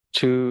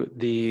to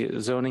the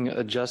Zoning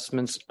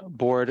Adjustments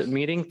Board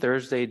meeting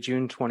Thursday,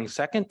 June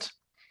 22nd.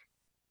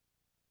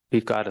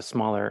 We've got a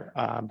smaller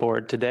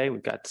board today.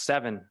 We've got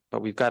 7,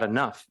 but we've got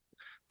enough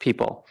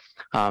people.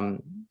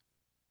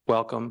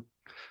 Welcome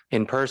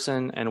in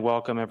person and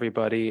welcome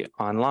everybody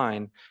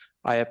online.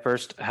 I at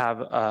first have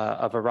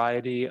a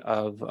variety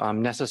of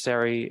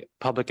necessary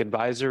public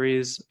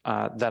advisories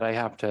that I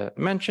have to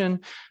mention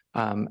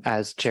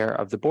as chair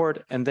of the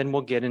board, and then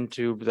we'll get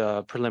into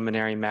the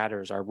preliminary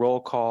matters, our roll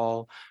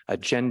call,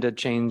 agenda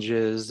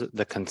changes,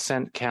 the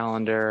consent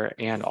calendar,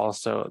 and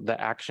also the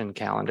action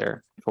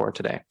calendar for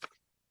today.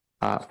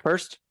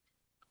 First,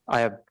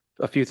 I have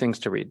a few things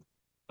to read.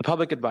 The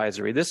public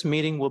advisory. This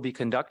meeting will be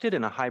conducted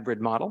in a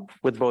hybrid model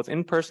with both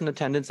in-person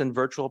attendance and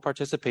virtual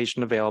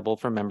participation available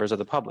for members of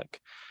the public.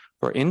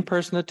 For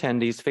in-person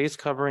attendees, face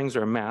coverings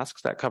or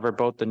masks that cover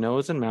both the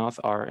nose and mouth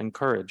are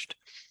encouraged.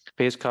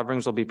 Face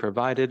coverings will be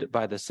provided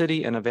by the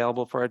city and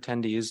available for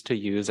attendees to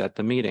use at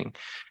the meeting.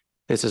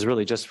 This is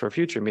really just for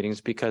future meetings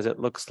because it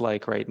looks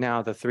like right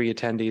now the 3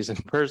 attendees in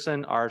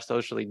person are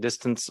socially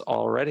distanced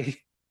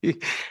already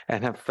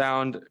and have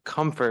found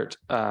comfort,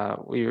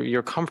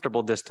 your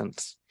comfortable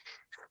distance.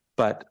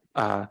 But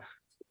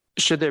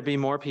should there be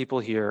more people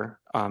here,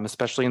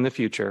 especially in the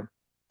future,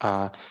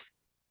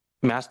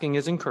 masking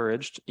is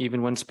encouraged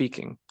even when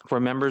speaking. For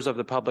members of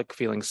the public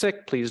feeling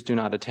sick, please do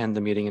not attend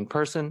the meeting in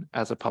person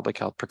as a public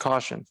health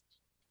precaution.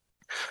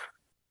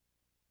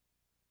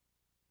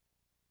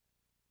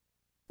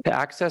 To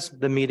access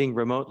the meeting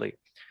remotely,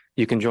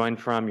 you can join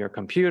from your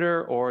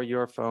computer or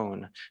your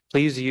phone.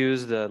 Please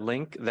use the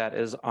link that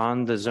is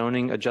on the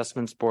Zoning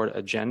Adjustments Board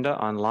agenda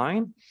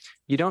online.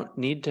 You don't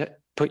need to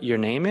put your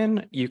name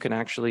in. You can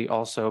actually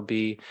also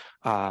be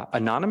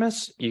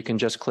anonymous. You can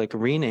just click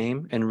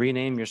rename and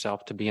rename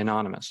yourself to be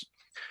anonymous.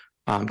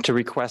 To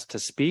request to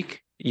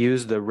speak,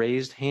 use the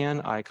raised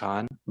hand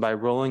icon by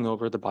rolling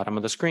over the bottom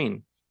of the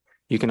screen.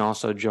 You can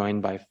also join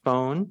by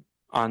phone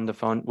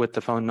with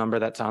the phone number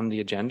that's on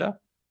the agenda.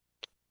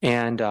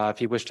 And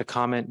if you wish to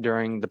comment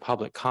during the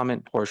public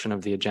comment portion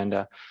of the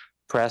agenda,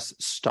 press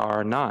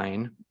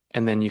 *9,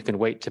 and then you can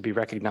wait to be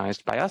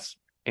recognized by us,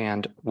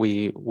 and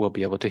we will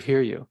be able to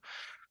hear you.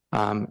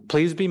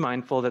 Please be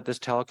mindful that this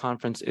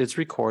teleconference is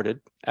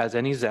recorded, as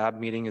any ZAB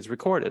meeting is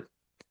recorded.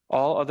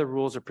 All other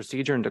rules of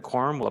procedure and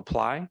decorum will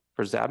apply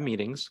for ZAB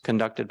meetings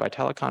conducted by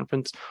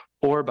teleconference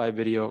or by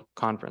video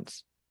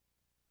conference.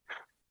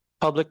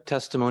 Public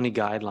testimony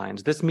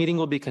guidelines. This meeting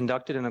will be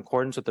conducted in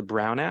accordance with the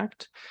Brown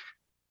Act.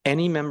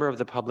 Any member of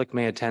the public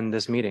may attend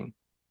this meeting.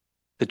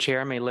 The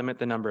chair may limit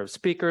the number of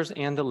speakers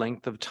and the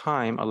length of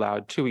time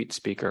allowed to each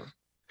speaker.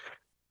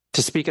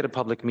 To speak at a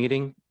public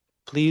meeting,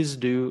 please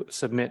do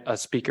submit a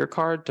speaker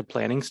card to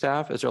planning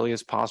staff as early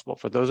as possible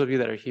for those of you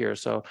that are here.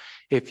 So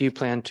if you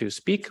plan to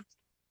speak,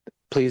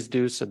 please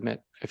do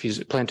submit. If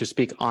you plan to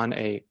speak on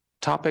a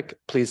topic,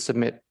 please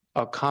submit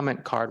a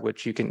comment card,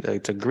 which you can,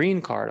 it's a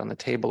green card on the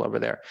table over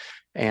there,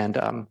 and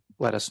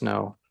let us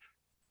know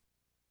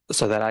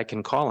so that I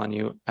can call on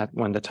you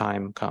when the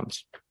time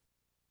comes.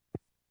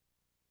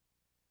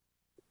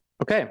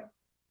 Okay,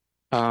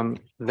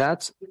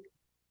 that's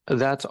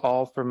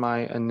all for my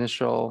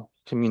initial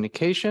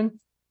communication.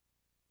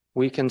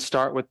 We can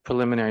start with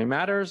preliminary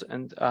matters,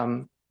 and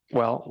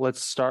well, let's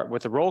start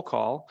with a roll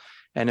call.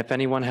 And if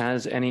anyone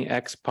has any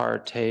ex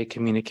parte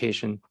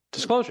communication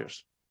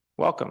disclosures,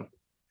 welcome.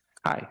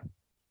 Hi.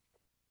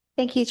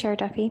 Thank you, Chair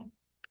Duffy.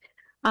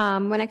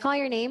 When I call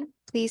your name,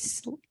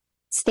 please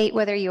state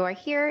whether you are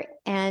here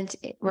and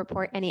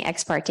report any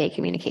ex parte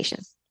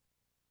communications.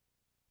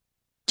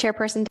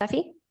 Chairperson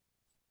Duffy?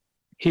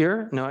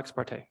 Here, no ex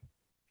parte.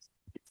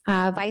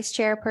 Vice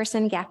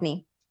Chairperson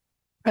Gaffney?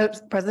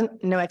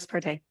 Present, no ex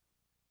parte.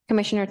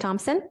 Commissioner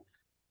Thompson?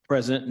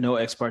 Present, no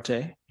ex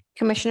parte.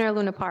 Commissioner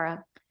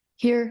Lunapara?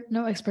 Here,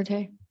 no ex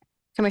parte.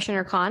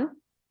 Commissioner Khan?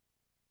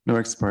 No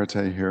ex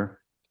parte here.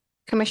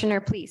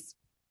 Commissioner, please.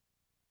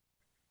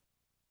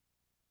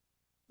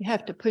 You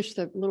have to push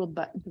the little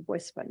button, the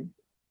voice button.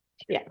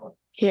 Yeah.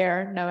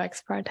 Here, no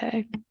ex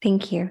parte.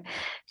 Thank you.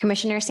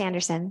 Commissioner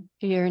Sanderson?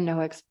 Here, no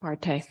ex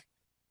parte.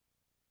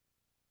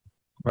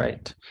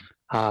 Right.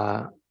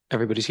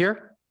 Everybody's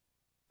here.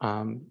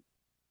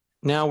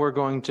 Now we're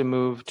going to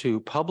move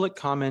to public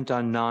comment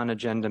on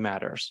non-agenda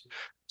matters.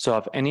 So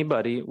if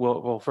anybody,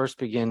 we'll first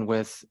begin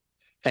with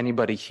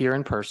anybody here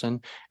in person,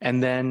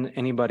 and then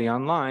anybody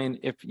online.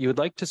 If you would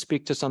like to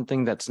speak to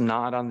something that's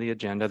not on the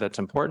agenda that's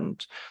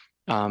important,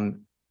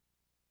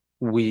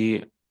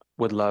 we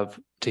would love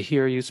to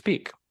hear you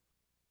speak.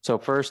 So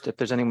first, if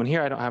there's anyone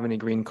here, I don't have any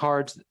green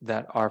cards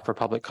that are for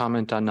public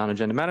comment on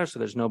non-agenda matters, so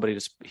there's nobody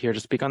here to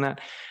speak on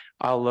that.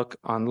 I'll look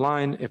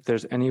online. If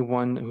there's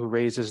anyone who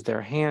raises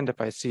their hand,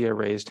 if I see a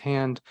raised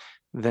hand,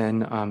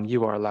 then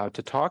you are allowed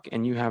to talk,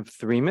 and you have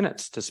 3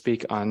 minutes to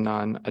speak on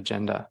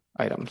non-agenda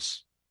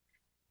items.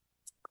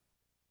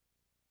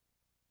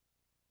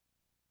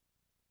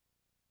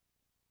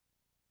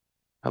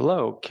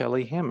 Hello,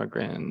 Kelly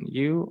Hammergren.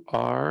 You're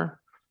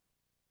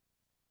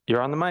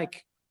on the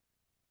mic.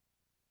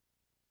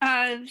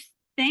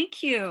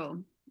 Thank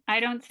you. I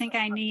don't think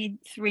I need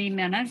 3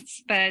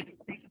 minutes, but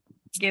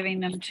giving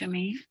them to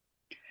me.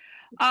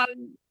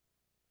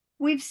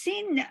 We've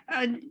seen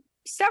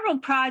several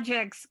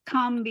projects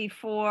come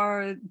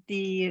before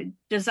the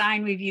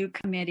design review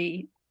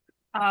committee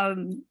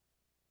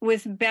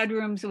with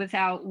bedrooms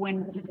without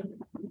windows.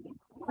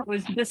 I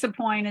was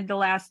disappointed the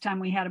last time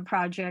we had a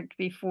project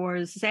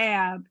before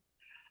ZAB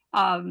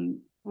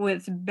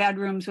with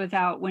bedrooms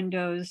without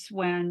windows,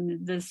 when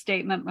the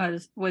statement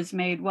was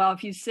made, well,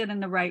 if you sit in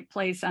the right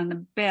place on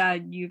the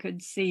bed, you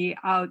could see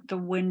out the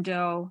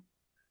window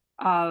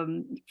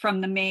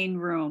from the main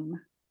room.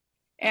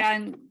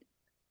 And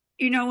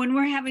you know, when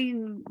we're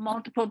having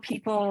multiple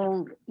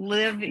people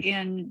live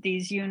in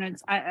these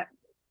units,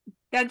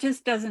 that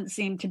just doesn't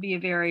seem to be a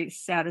very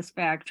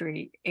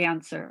satisfactory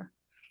answer.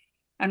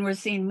 And we're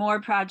seeing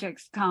more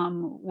projects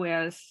come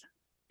with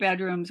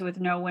bedrooms with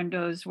no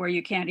windows where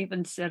you can't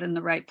even sit in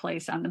the right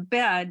place on the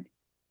bed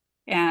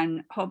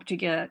and hope to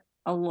get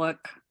a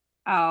look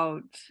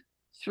out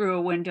through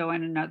a window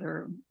in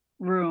another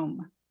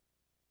room.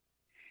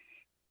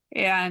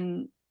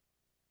 And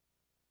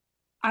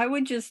I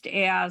would just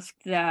ask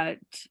that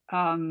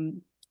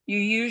you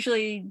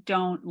usually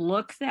don't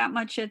look that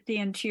much at the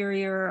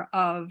interior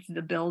of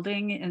the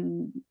building,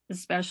 and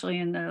especially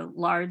in the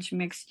large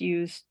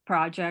mixed-use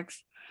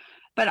projects.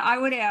 But I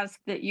would ask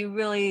that you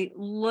really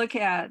look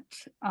at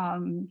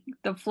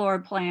the floor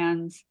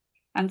plans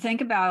and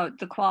think about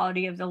the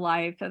quality of the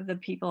life of the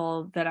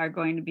people that are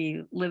going to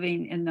be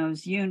living in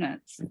those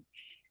units.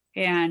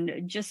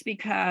 And just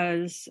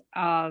because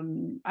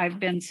I've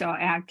been so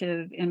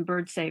active in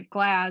bird safe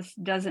glass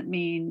doesn't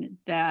mean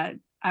that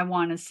I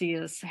want to see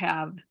us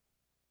have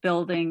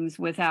buildings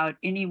without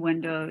any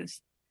windows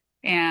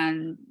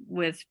and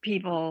with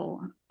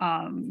people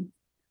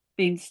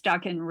being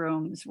stuck in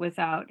rooms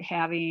without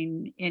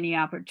having any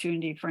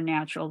opportunity for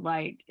natural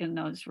light in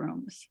those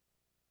rooms.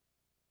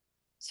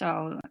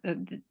 So,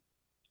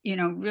 you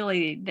know,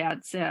 really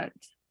that's it.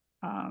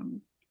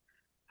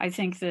 I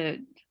think that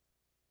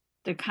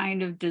the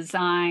kind of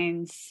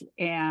designs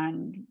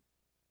and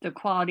the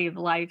quality of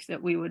life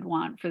that we would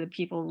want for the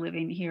people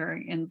living here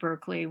in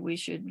Berkeley, we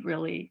should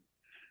really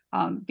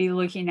be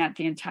looking at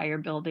the entire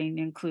building,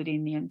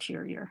 including the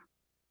interior.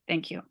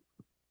 Thank you.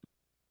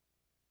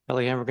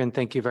 Kelly Hammergren,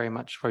 thank you very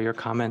much for your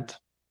comment.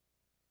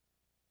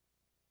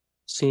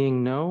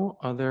 Seeing no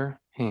other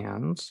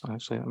hands,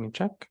 actually, let me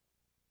check.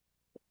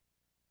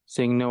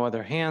 Seeing no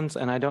other hands,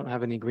 and I don't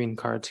have any green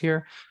cards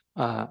here.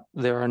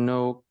 There are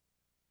no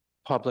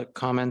public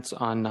comments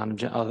on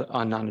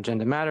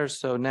non-agenda matters.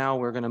 So now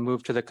we're going to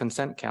move to the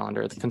consent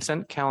calendar. The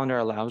consent calendar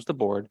allows the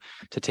board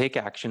to take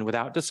action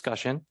without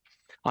discussion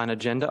on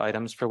agenda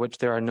items for which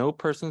there are no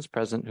persons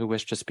present who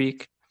wish to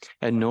speak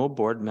and no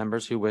board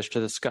members who wish to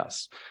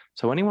discuss.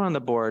 So anyone on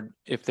the board,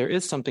 if there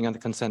is something on the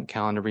consent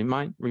calendar,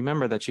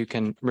 remember that you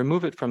can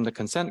remove it from the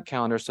consent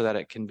calendar so that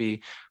it can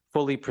be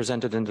fully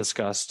presented and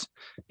discussed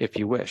if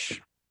you wish.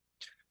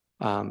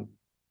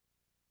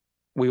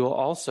 We will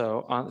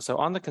also,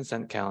 on the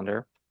consent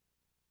calendar,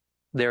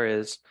 there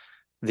is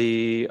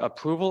the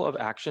approval of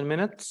action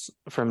minutes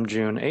from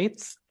June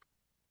 8th.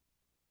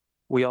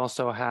 We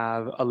also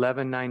have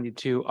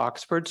 1192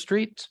 Oxford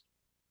Street.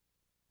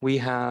 We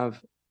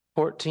have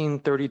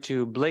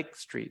 1432 Blake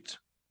Street.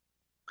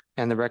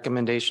 And the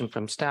recommendation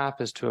from staff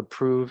is to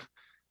approve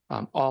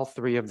all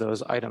 3 of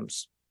those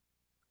items.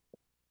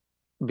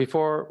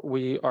 Before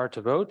we are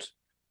to vote,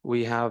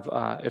 we have,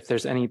 if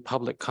there's any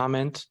public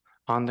comment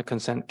on the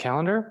consent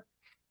calendar,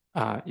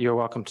 you're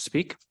welcome to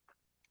speak.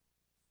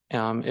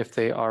 If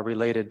they are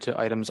related to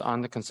items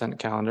on the consent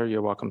calendar,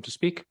 you're welcome to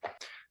speak,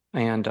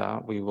 and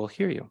we will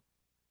hear you.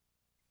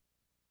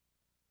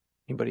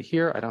 Anybody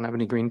here? I don't have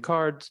any green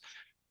cards.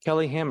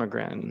 Kelly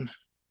Hammergren.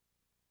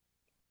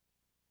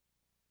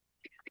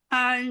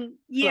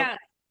 Yeah.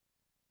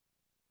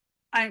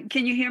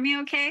 Can you hear me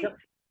okay? Yep.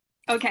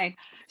 Okay.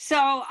 So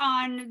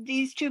on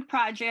these 2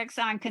 projects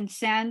on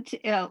consent,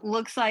 it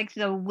looks like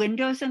the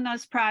windows in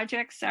those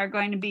projects are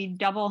going to be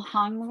double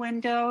hung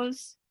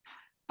windows.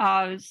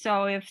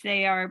 So if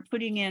they are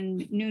putting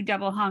in new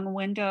double hung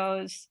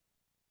windows,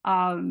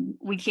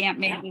 we can't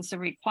make this a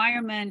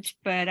requirement,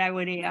 but I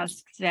would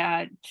ask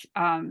that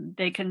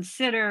they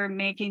consider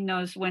making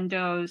those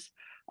windows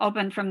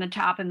open from the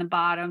top and the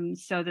bottom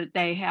so that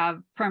they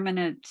have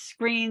permanent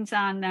screens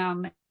on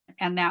them,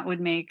 and that would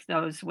make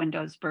those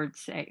windows bird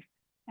safe.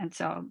 And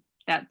so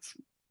that's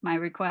my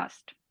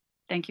request.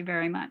 Thank you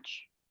very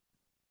much.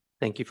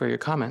 Thank you for your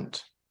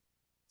comment.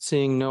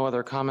 Seeing no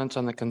other comments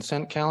on the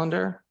consent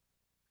calendar,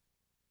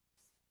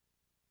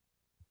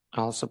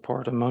 I'll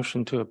support a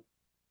motion to,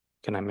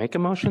 can I make a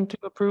motion to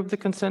approve the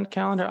consent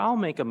calendar? I'll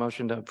make a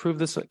motion to approve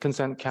this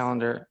consent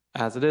calendar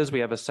as it is. We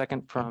have a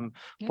second from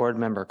Board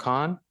Member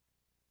Khan.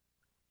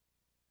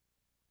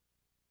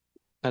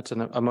 That's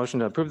a motion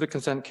to approve the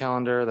consent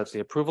calendar. That's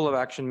the approval of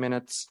action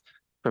minutes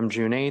from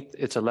June 8th.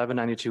 It's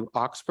 1192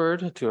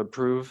 Oxford to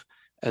approve,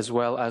 as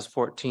well as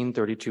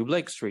 1432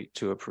 Blake Street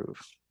to approve.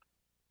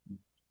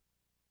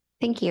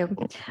 Thank you.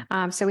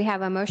 So we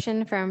have a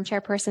motion from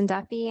Chairperson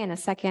Duffy and a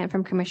second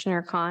from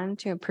Commissioner Khan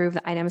to approve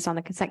the items on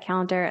the consent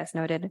calendar as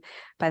noted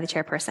by the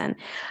chairperson.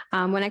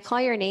 When I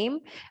call your name,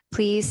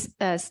 please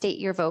state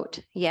your vote.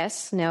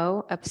 Yes,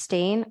 no,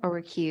 abstain, or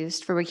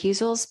recused. For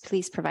recusals,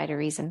 please provide a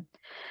reason.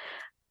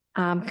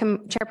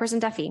 Chairperson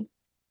Duffy,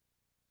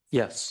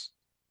 Yes.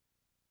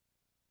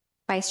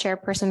 Vice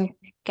Chairperson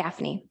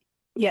Gaffney,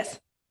 Yes.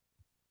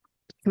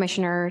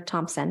 Commissioner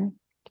Thompson,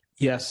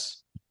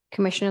 Yes.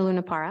 Commissioner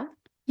Lunapara,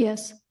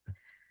 Yes.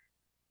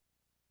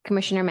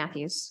 Commissioner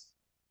Matthews.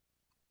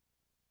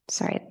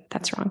 Sorry,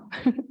 that's wrong.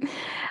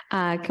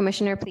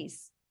 Commissioner,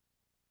 please.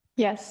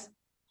 Yes.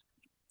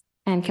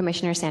 And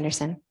Commissioner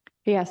Sanderson.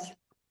 Yes.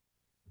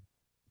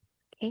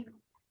 The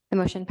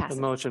motion The passes.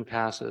 motion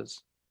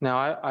passes. Now,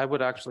 I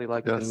would actually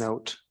like to Yes.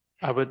 note,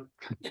 I would,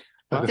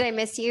 Did I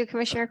miss you,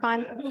 Commissioner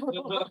Khan?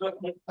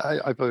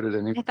 I voted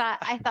any.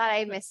 I thought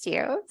I missed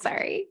you.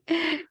 Sorry.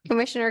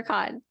 Commissioner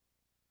Khan.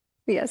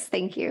 Yes,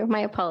 thank you. My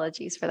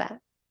apologies for that.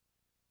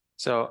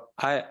 so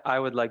I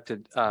would like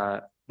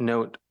to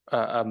note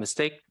a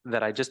mistake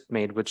that I just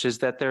made, which is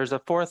that there's a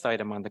fourth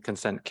item on the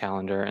consent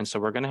calendar, and so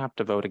we're going to have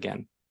to vote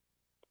again.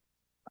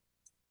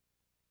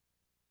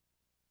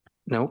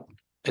 Nope,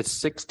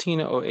 it's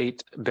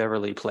 1608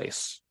 Beverly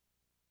Place.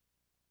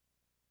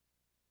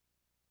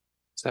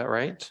 Is that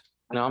right?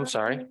 No, I'm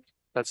sorry.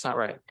 That's not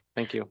right.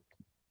 Thank you.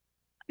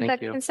 The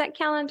Thank you. consent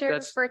calendar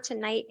That's- for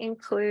tonight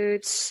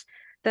includes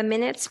the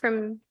minutes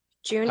from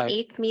June I-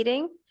 8th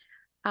meeting,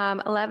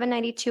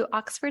 1192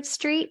 Oxford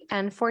Street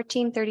and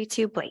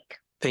 1432 Blake.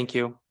 Thank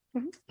you.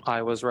 Mhm.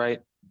 I was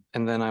right,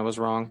 and then I was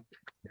wrong.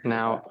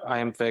 Now I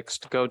am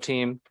fixed. Go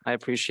team. I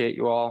appreciate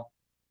you all.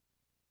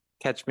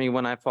 Catch me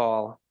when I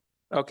fall.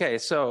 Okay,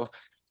 so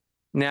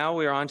now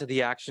we're on to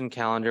the action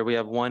calendar. We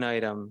have one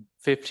item,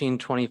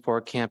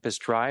 1524 Campus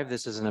Drive.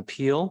 This is an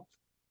appeal.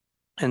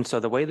 And so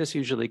the way this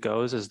usually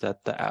goes is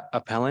that the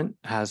appellant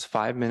has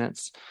 5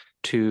 minutes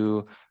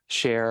to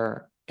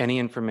share any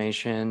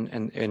information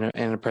and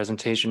in a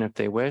presentation if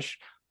they wish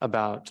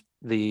about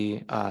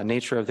the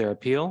nature of their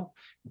appeal.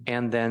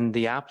 And then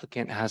the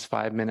applicant has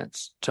 5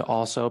 minutes to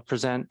also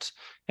present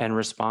and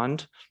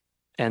respond.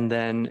 And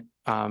then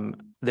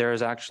there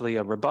is actually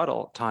a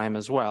rebuttal time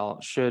as well,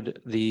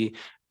 should the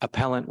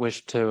appellant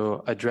wish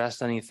to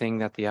address anything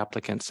that the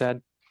applicant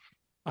said.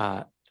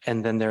 And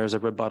then there is a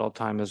rebuttal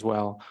time as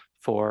well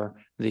for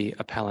the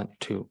appellant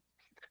too.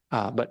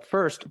 But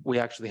first, we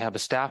actually have a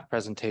staff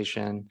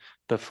presentation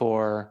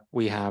before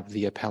we have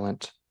the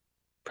appellant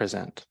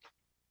present.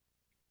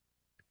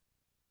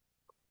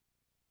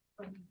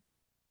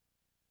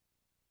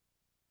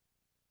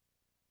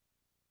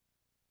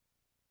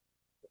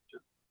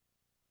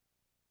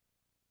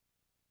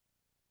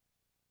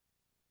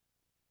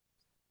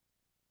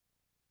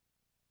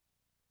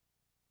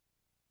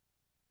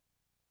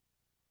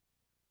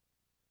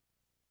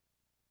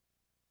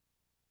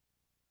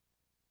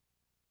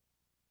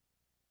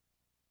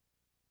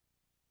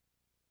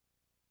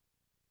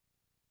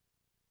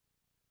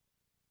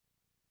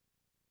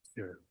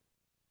 Do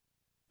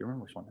you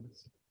remember which one it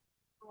is?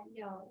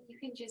 No, you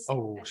can just.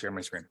 Oh, share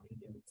my screen.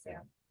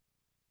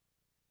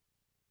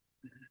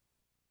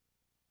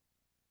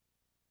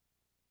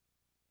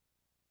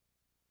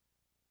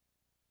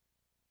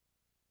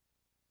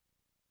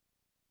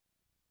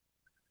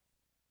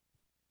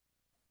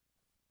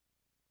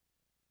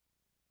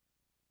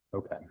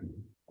 Okay.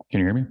 Can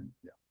you hear me?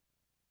 Yeah.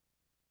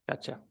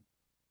 Gotcha.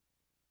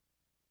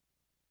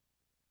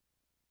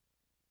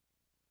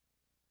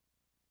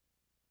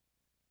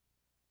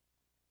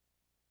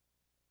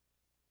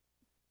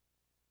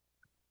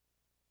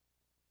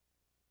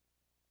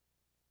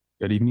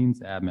 Good evening,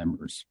 ZAB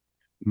members.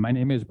 My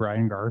name is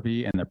Brian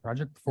Garvey, and the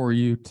project for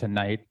you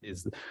tonight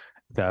is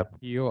the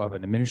appeal of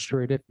an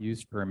administrative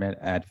use permit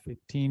at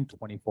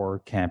 1524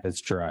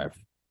 Campus Drive.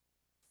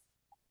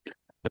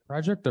 The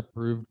project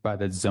approved by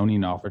the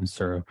zoning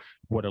officer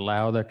would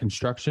allow the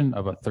construction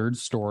of a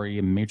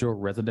third-story major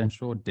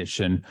residential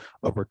addition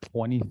over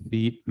 20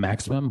 feet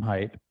maximum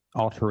height,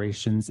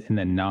 alterations in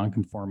the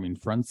non-conforming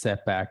front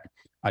setback,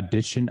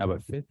 addition of a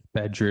fifth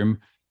bedroom,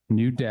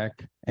 new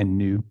deck, and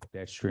new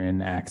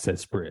pedestrian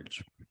access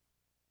bridge.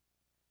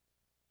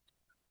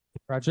 The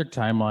project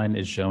timeline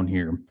is shown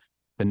here.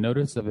 The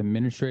notice of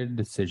administrative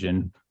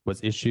decision was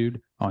issued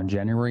on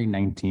January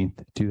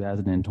 19th,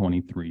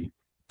 2023.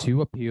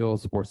 2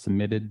 appeals were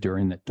submitted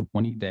during the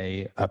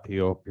 20-day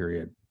appeal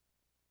period.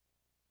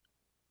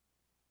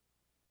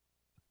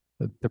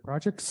 The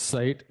project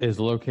site is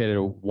located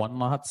 1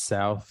 lot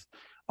south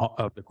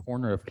of the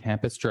corner of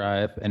Campus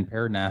Drive and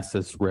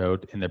Parnassus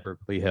Road in the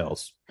Berkeley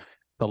Hills.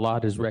 The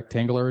lot is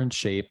rectangular in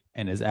shape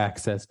and is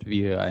accessed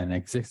via an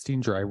existing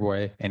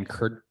driveway and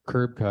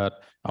curb cut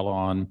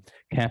along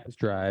Campus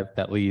Drive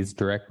that leads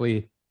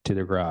directly to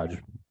the garage.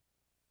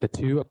 The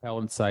 2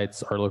 appellant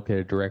sites are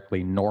located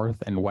directly north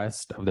and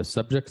west of the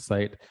subject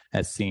site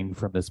as seen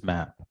from this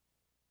map.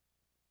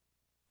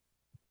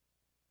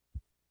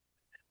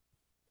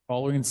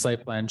 following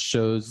site plan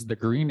shows the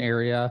green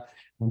area,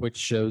 which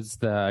shows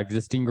the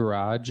existing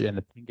garage, and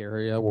the pink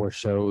area will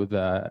show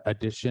the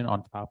addition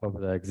on top of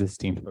the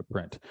existing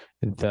footprint.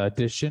 The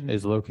addition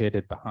is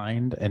located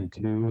behind and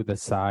to the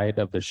side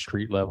of the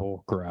street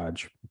level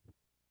garage.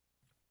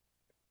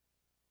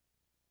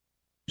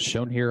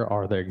 Shown here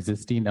are the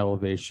existing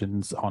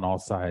elevations on all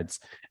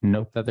sides.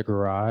 Note that the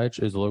garage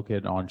is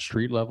located on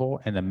street level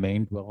and the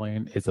main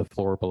dwelling is a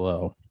floor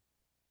below.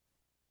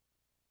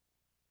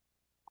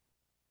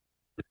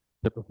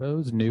 The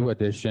proposed new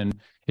addition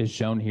is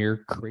shown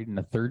here, creating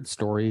a third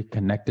story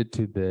connected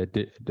to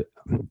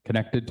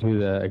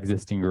the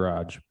existing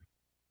garage.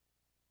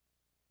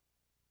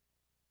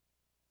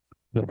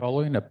 The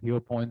following appeal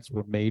points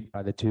were made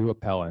by the two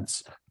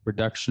appellants: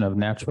 reduction of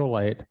natural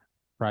light,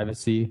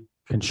 privacy,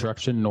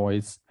 construction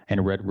noise,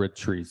 and redwood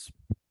trees.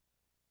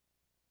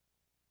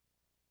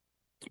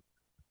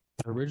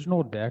 The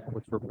original deck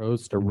was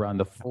proposed to run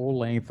the full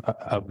length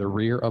of the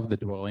rear of the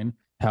dwelling.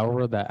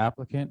 However, the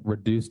applicant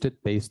reduced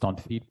it based on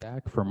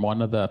feedback from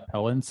one of the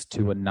appellants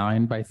to a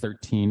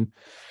 9x13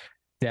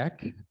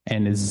 deck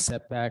and is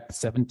set back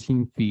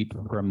 17 feet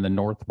from the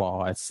north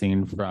wall as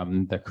seen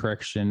from the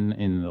correction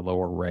in the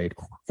lower right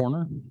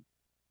corner.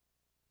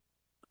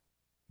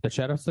 The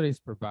shadow studies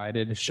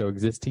provided show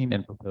existing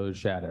and proposed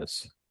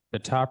shadows. The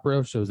top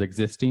row shows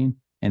existing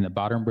and the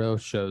bottom row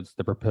shows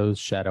the proposed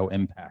shadow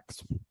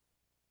impacts.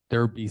 There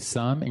will be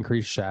some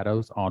increased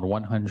shadows on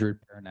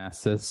 100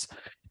 Parnassus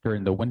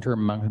during the winter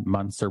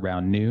months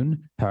around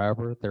noon.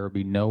 However, there will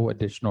be no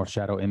additional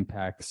shadow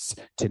impacts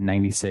to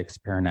 96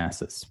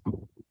 Parnassus.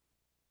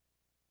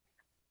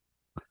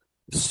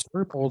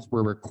 Story poles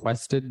were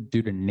requested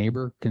due to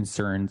neighbor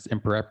concerns in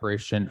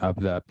preparation of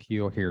the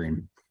appeal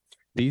hearing.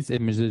 These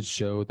images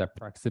show the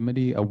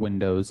proximity of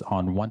windows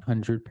on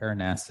 100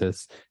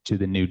 Parnassus to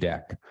the new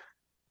deck.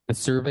 The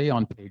survey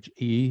on page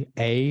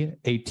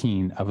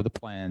A18 of the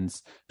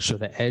plans show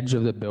the edge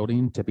of the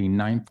building to be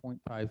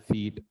 9.5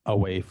 feet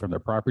away from the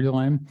property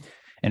line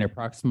and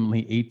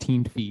approximately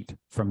 18 feet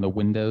from the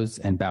windows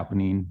and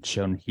balcony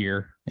shown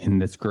here in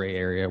this gray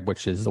area,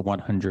 which is the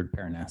 100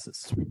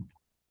 Parnassus.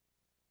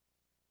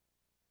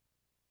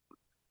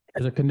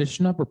 As a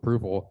condition of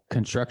approval,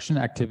 construction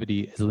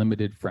activity is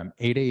limited from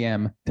 8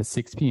 a.m. to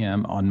 6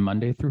 p.m. on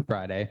Monday through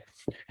Friday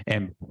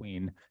and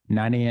between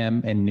 9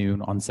 a.m. and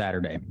noon on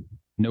Saturday.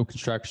 No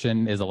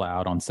construction is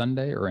allowed on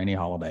Sunday or any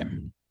holiday.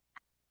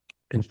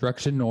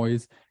 Construction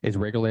noise is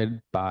regulated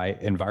by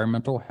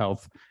environmental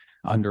health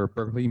under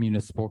Berkeley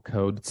Municipal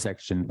Code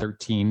Section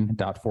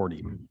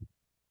 13.40.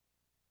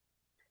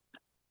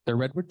 The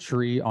redwood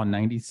tree on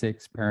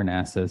 96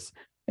 Parnassus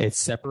is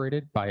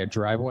separated by a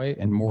driveway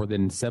and more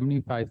than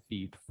 75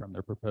 feet from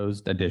the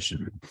proposed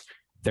addition.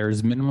 There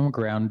is minimum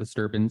ground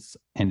disturbance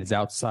and is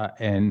outside,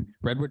 and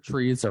redwood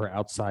trees are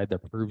outside the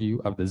purview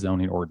of the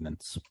zoning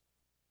ordinance.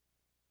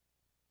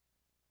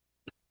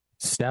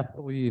 Staff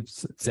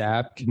believes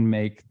ZAB can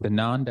make the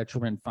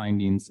non-detriment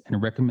findings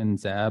and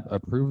recommends ZAB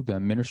approve the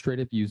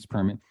administrative use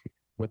permit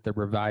with the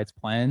revised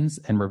plans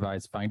and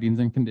revised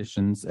findings and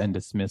conditions and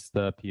dismiss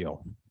the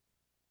appeal.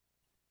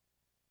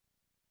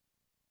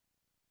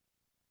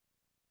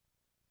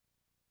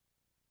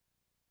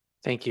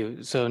 Thank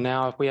you. So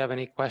now if we have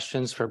any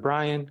questions for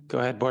Brian, go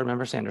ahead, Board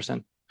Member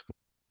Sanderson.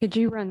 Could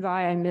you run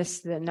by, I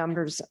missed the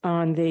numbers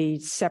on the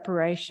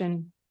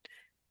separation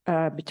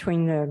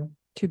between the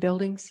two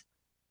buildings?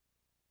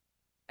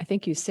 I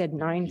think you said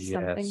 9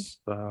 something. Yes,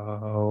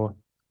 so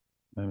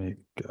let me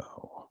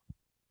go.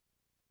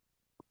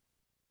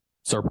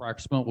 So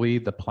approximately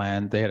the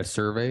plan, they had a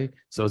survey.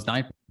 So it's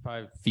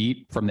 9.5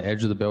 feet from the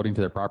edge of the building to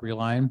the property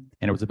line.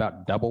 And it was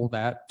about double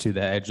that to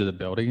the edge of the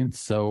building.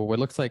 So it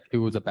looks like it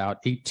was about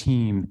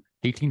 18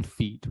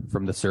 feet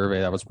from the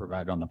survey that was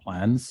provided on the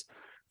plans.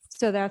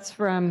 So that's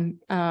from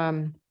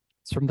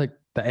It's from the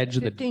edge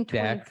of the deck.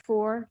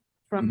 1524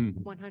 from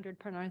Mhm. 100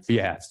 Parnassus?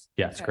 Yes,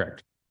 Okay.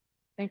 correct.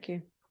 Thank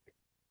you.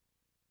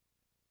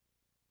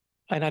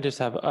 And I just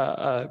have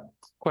a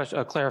question,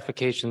 a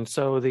clarification.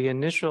 So the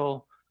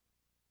initial,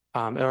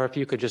 or if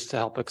you could just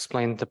help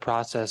explain the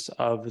process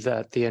of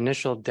that, the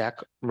initial deck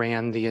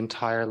ran the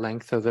entire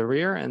length of the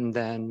rear, and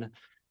then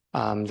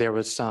there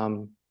was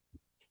some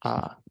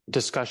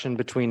discussion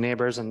between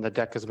neighbors and the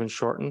deck has been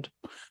shortened.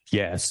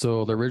 Yeah,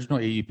 so the original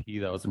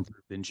AEP that was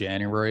approved in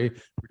January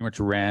pretty much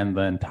ran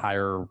the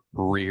entire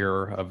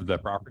rear of the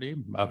property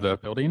of the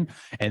building.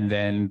 And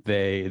then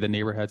the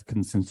neighbor had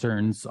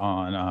concerns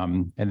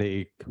on and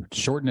they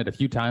shortened it a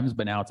few times,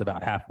 but now it's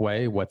about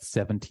halfway, what's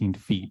 17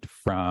 feet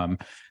from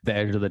the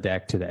edge of the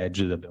deck to the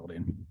edge of the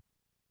building.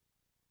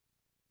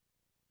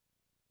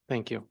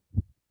 Thank you.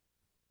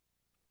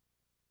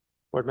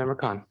 Board Member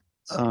Khan.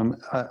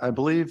 I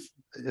believe,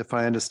 if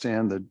I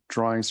understand the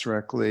drawings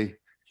correctly,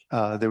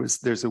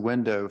 there's a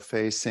window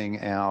facing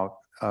out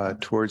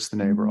towards the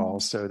neighbor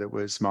also that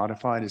was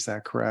modified. Is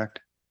that correct?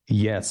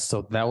 Yes,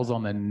 so that was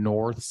on the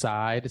north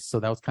side.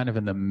 So that was kind of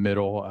in the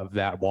middle of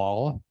that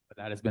wall. But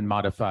that has been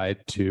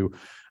modified to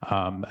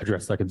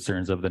address the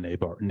concerns of the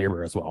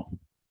neighbor as well.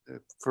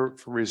 For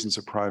reasons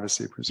of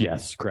privacy, presumably.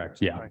 Yes, correct.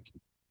 Yeah. Thank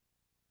you.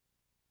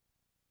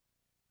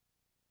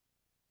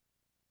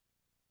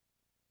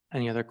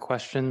 Any other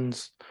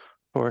questions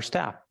for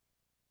staff?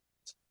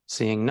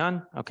 Seeing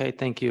none. Okay,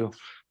 thank you,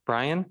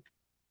 Brian.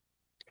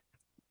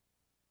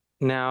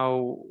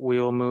 Now we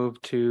will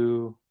move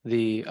to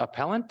the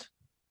appellant.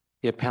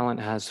 The appellant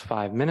has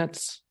 5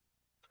 minutes.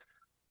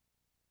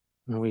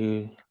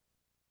 We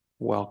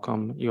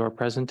welcome your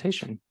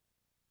presentation.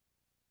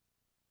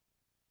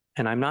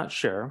 And I'm not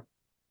sure.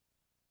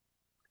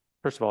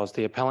 First of all, is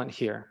the appellant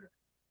here?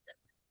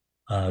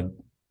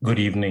 Good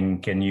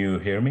evening. Can you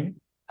hear me?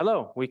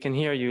 Hello, we can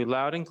hear you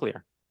loud and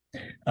clear.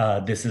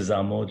 This is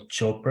Amod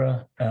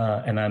Chopra,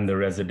 and I'm the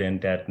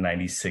resident at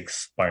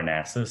 96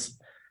 Parnassus.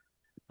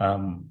 I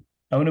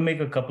want to make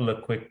a couple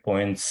of quick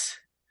points.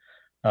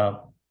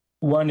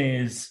 One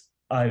is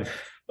I've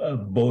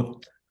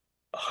both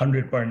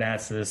 100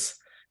 Parnassus,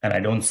 and I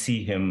don't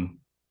see him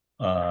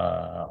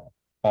on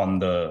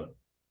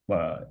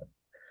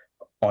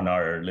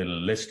our little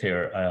list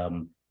here.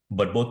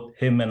 But both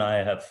him and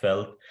I have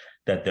felt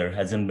that there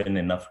hasn't been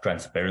enough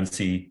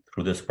transparency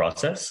through this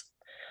process.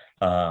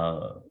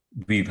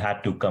 We've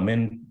had to come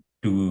in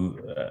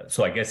to,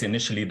 so I guess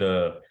initially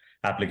the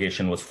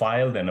application was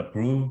filed and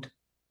approved,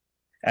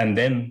 and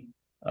then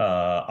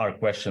our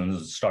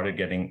questions started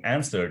getting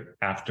answered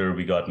after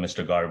we got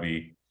Mr.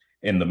 Garvey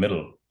in the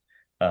middle.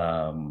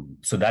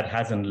 So that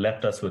hasn't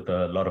left us with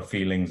a lot of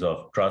feelings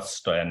of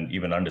trust and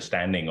even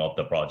understanding of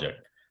the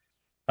project.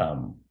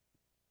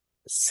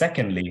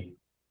 Secondly,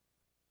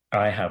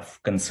 I have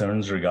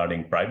concerns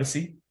regarding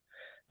privacy.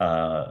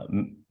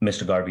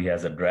 Mr. Garvey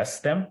has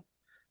addressed them,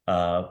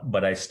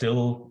 but I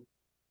still,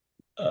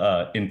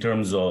 in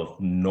terms of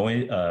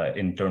noise,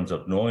 in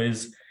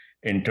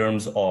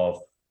terms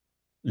of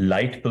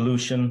light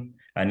pollution,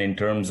 and in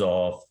terms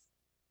of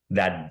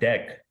that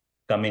deck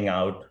coming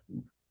out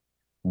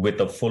with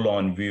a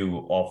full-on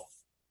view of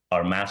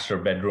our master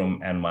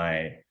bedroom and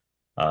my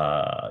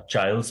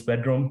child's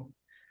bedroom,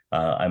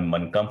 I'm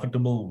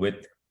uncomfortable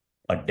with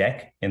a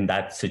deck in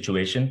that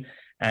situation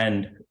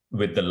and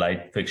with the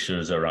light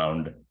fixtures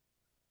around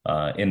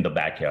in the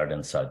backyard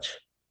and such.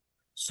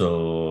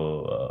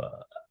 So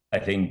I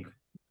think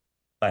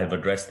I've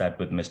addressed that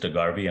with Mr.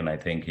 Garvey, and I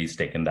think he's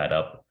taken that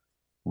up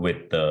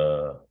with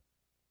the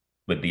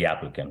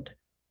applicant.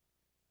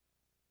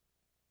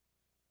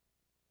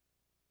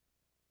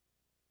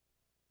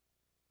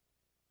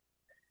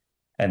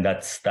 And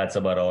that's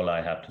about all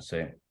I have to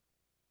say.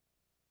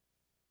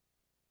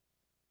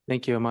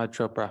 Thank you, Ahmad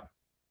Chopra.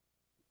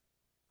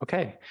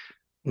 Okay,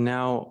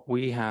 now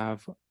we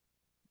have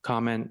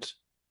comment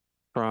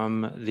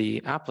from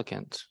the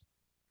applicant.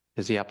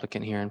 Is the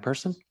applicant here in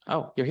person?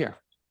 Oh, you're here.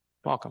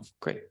 Welcome.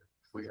 Great.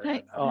 Can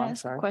I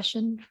ask a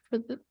question for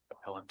the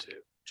Appellant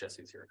too.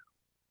 Jesse's here.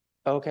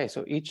 Okay,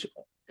 so each,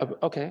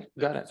 okay,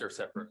 got it. They're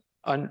separate.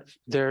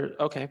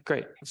 Okay,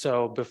 great.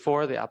 So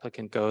before the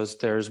applicant goes,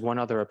 there's one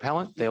other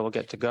appellant. They will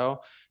get to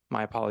go.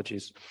 My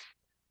apologies.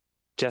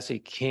 Jesse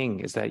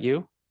King, is that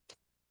you?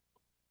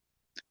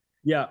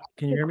 Yeah,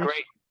 can you hear me?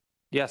 Great.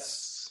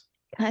 Yes.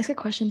 Can I ask a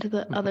question to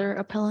the other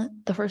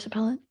appellant, the first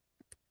appellant?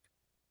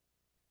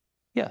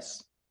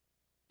 Yes.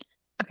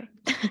 Okay.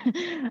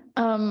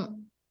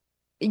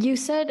 You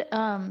said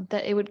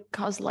that it would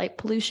cause light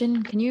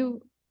pollution. Can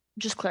you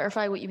just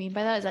clarify what you mean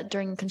by that? Is that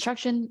during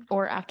construction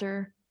or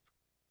after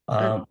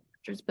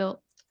it's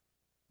built?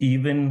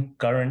 Even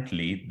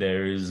currently,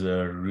 there is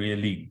a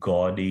really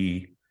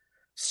gaudy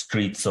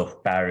streets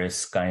of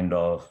Paris kind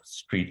of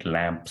street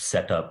lamp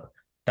setup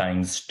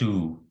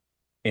 ×2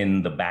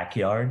 in the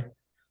backyard.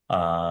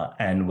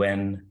 And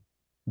when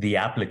the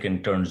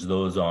applicant turns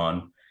those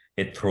on,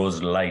 it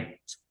throws light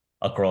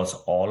across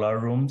all our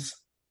rooms.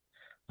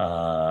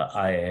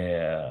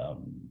 I've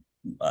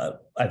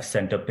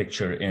sent a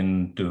picture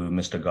in to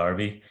Mr.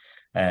 Garvey,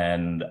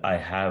 and I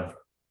have,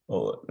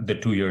 the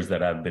 2 years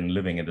that I've been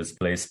living in this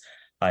place,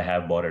 I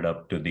have brought it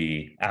up to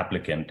the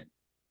applicant.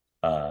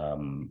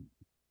 And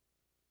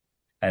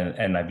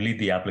I believe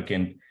the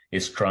applicant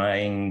is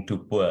trying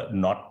to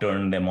not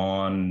turn them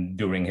on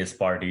during his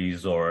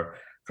parties or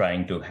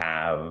trying to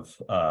have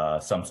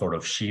some sort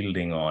of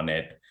shielding on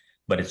it,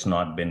 but it's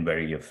not been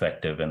very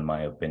effective in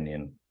my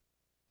opinion.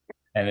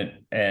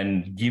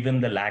 And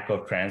given the lack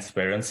of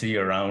transparency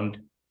around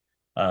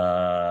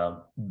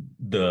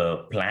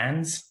the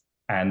plans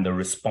and the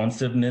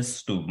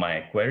responsiveness to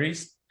my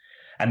queries,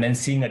 and then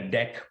seeing a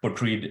deck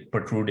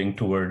protruding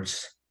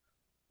towards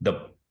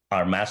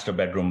our master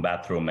bedroom,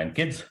 bathroom, and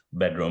kids'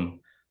 bedroom,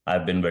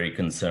 I've been very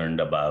concerned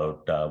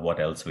about what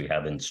else we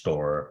have in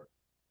store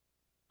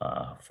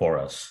for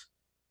us.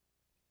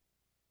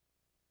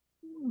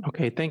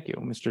 Okay, thank you,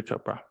 Mr.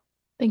 Chopra.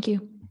 Thank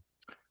you.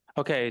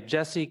 Okay,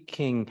 Jesse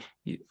King,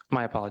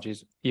 my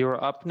apologies.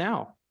 You're up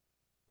now.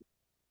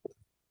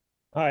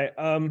 Hi.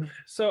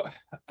 So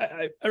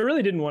I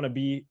really didn't want to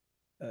be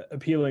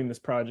appealing this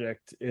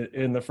project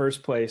in the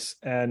first place,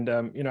 and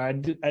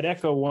I'd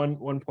echo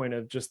one point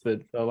of just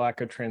the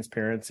lack of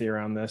transparency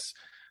around this.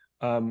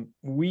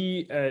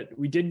 We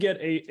did get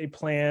a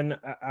plan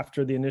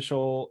after the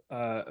initial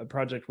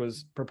project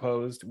was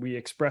proposed. We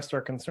expressed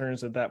our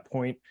concerns at that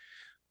point,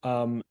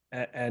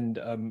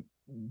 and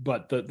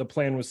but the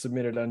plan was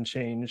submitted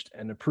unchanged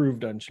and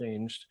approved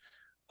unchanged,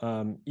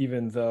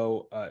 even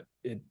though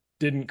it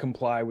didn't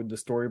comply with the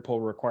story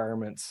pole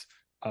requirements.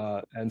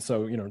 And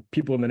so,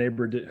 people in the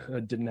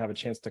neighborhood didn't have a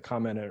chance to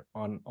comment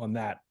on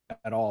that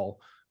at all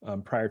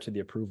prior to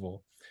the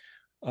approval.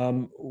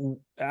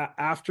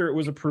 After it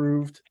was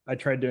approved, I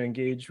tried to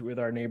engage with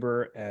our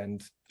neighbor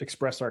and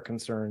express our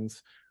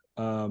concerns.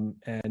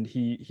 And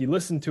he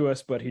listened to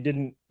us, but he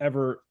didn't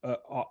ever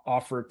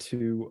offer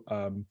to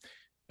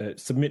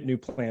submit new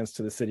plans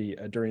to the city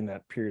during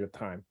that period of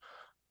time.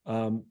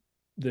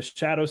 The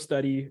shadow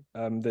study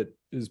that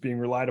is being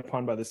relied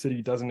upon by the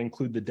city doesn't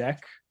include the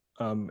deck.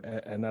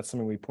 And that's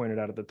something we pointed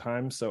out at the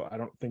time. So I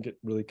don't think it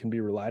really can be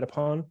relied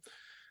upon.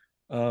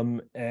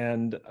 There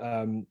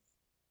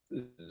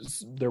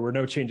were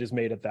no changes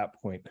made at that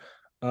point.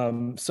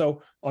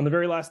 So on the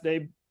very last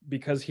day,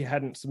 because he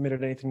hadn't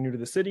submitted anything new to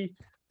the city,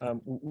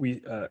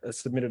 we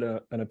submitted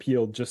an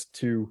appeal just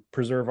to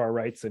preserve our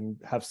rights and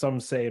have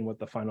some say in what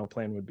the final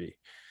plan would be.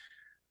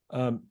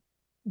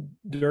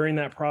 During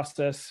that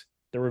process,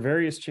 there were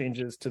various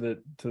changes to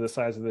the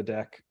size of the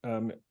deck.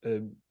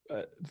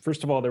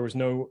 First of all, there was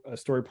no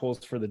story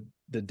poles for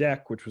the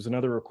deck, which was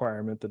another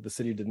requirement that the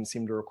city didn't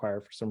seem to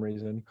require for some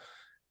reason.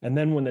 And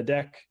then when the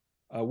deck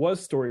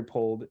was story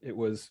poled, it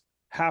was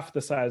half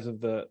the size of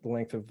the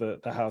length of the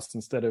house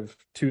instead of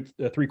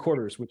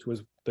 3/4, which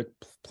was the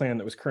plan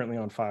that was currently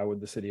on file with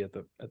the city at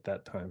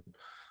that time.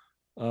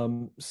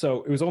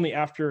 So it was only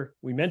after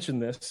we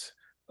mentioned this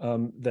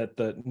that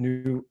the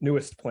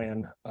newest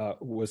plan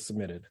was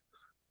submitted.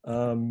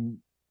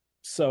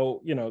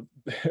 So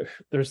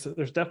there's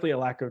definitely a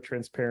lack of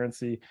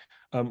transparency.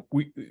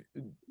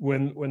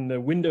 When the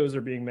windows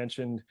are being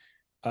mentioned,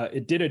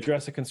 it did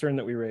address a concern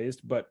that we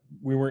raised, but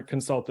we weren't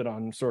consulted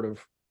on sort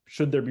of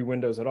should there be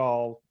windows at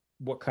all?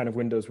 What kind of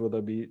windows will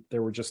there be?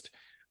 There were just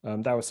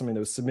that was something that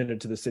was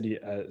submitted to the city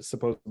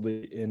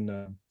supposedly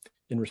in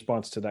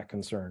response to that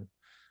concern.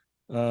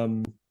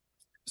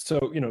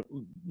 So a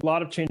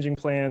lot of changing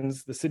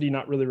plans. The city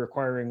not really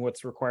requiring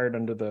what's required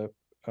under the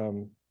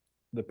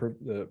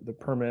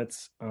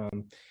permits,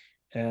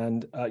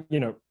 and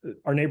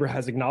our neighbor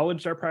has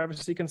acknowledged our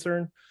privacy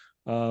concern,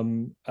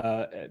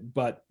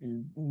 but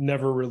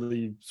never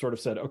really sort of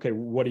said, okay,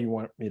 what do you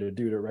want me to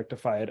do to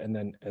rectify it, and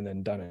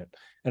then done it.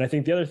 And I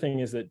think the other thing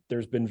is that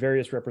there's been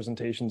various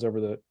representations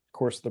over the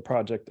course of the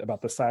project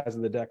about the size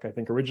of the deck. I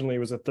think originally it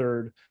was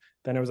 1/3,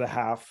 then it was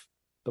 1/2.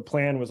 The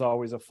plan was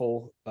always a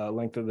full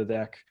length of the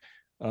deck,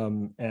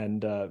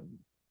 and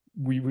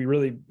we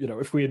really,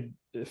 if we had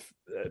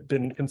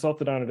been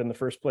consulted on it in the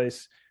first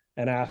place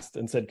and asked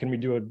and said, can we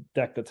do a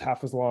deck that's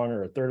half as long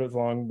or 1/3 as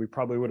long, we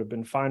probably would have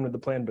been fine with the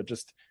plan, but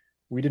just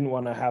we didn't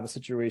want to have a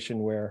situation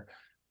where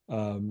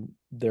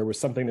there was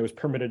something that was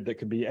permitted that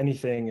could be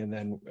anything, and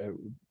then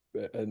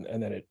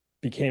it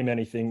became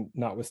anything,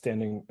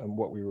 notwithstanding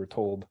what we were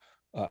told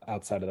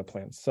outside of the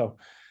plans. So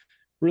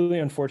really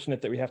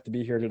unfortunate that we have to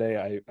be here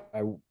today.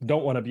 I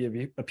don't want to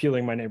be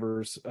appealing my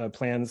neighbor's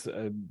plans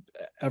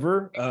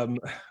ever,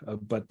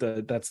 but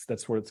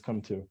that's where it's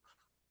come to.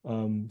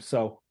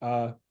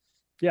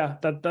 Yeah,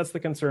 that's the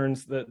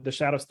concerns. The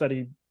shadow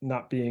study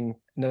not being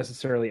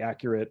necessarily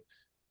accurate,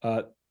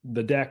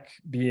 the deck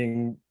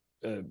being,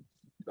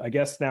 I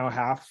guess now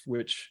half,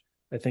 which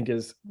I think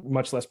is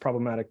much less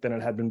problematic than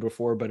it had been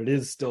before, but it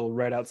is still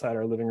right outside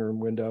our living room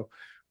window.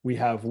 We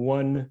have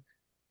one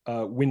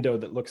window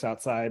that looks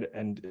outside,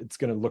 and it's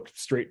going to look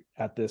straight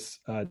at this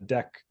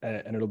deck,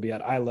 and it'll be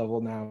at eye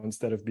level now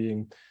instead of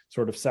being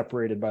sort of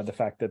separated by the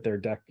fact that their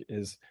deck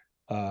is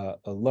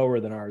lower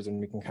than ours, and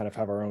we can kind of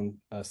have our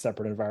own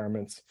separate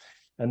environments.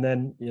 And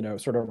then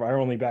sort of our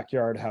only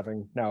backyard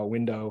having now a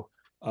window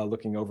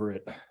looking over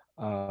it,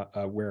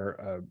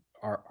 where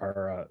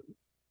our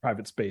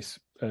private space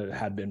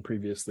had been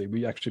previously.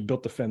 We actually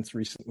built the fence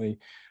recently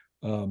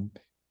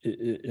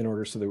in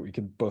order so that we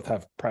could both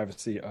have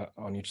privacy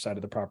on each side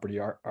of the property.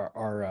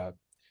 Our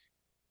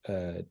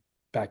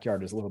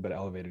backyard is a little bit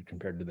elevated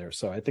compared to theirs.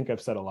 So I think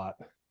I've said a lot,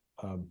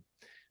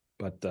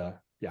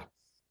 yeah.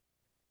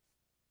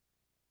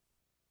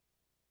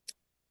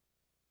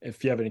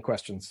 If you have any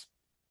questions.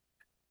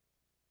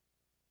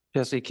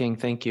 Jesse King,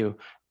 thank you.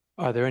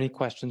 Are there any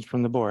questions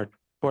from the board?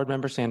 Board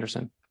Member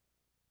Sanderson.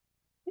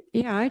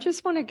 Yeah, I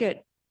just want to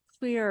get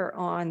clear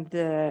on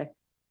the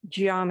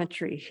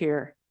geometry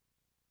here.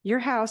 Your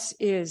house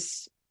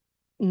is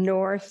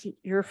north,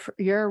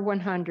 you're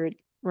 100,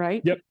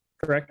 right? Yep,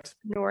 correct.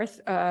 North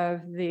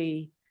of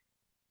the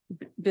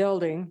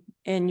building,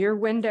 and your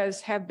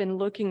windows have been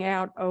looking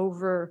out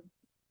over,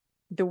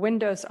 the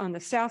windows on the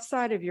south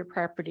side of your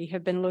property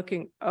have been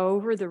looking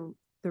over the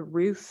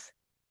roof,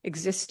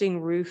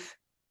 existing roof.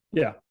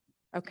 Yeah.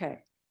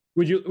 Okay. I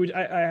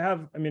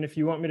mean, if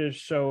you want me to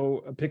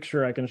show a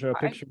picture, I can show a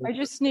picture. I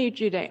just need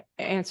you to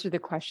answer the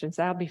questions.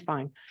 That'll be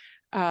fine.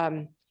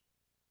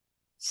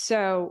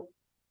 So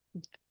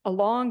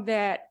along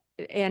that,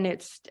 and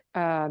it's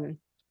the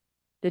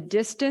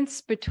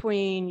distance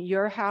between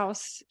your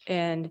house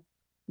and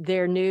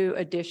their new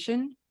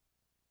addition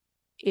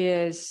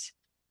it's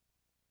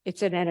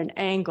at an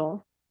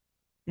angle.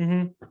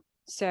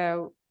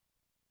 So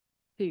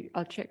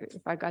I'll check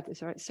if I got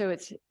this right. So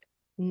it's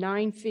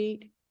 9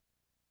 feet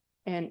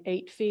and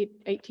 8 feet,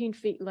 18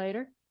 feet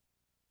later.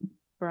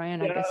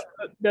 Brian, I guess.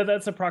 Yeah,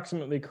 that's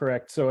approximately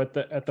correct. So at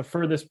the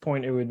furthest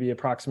point, it would be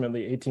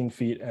approximately 18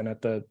 feet, and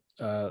at the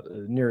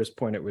nearest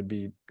point, it would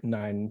be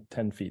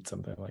 9-10 feet,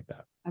 something like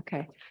that.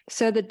 Okay,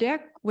 so the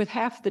deck with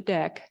half the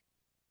deck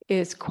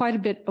is quite a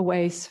bit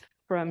away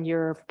from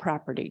your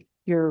property,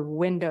 your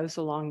windows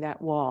along that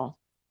wall.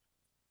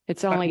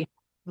 It's only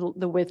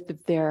the width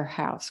of their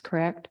house,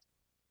 correct?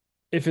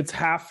 If it's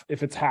half,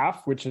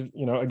 which is,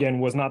 again,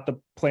 was not the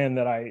plan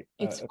that I.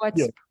 It's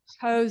what's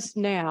proposed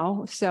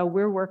now. So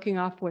we're working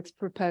off what's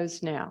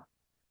proposed now.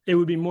 It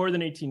would be more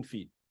than 18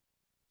 feet.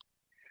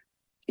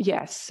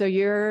 Yes. So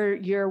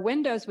your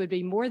windows would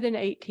be more than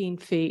 18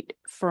 feet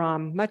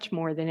from much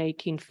more than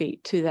 18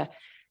 feet to the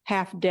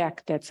half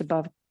deck that's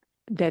above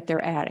that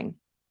they're adding.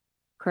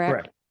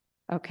 Correct?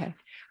 Okay.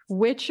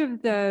 Which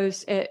of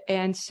those,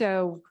 and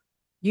so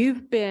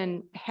you've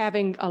been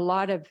having a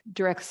lot of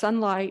direct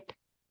sunlight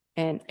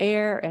and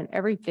air and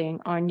everything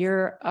on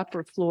your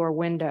upper floor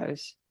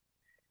windows.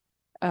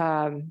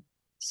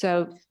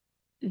 So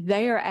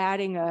they are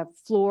adding a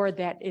floor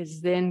that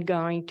is then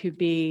going to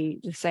be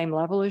the same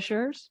level as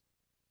yours?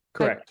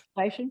 Correct.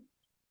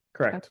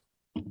 Correct.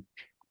 Okay.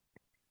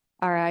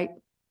 All right.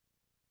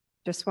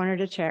 Just wanted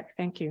to check.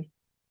 Thank you.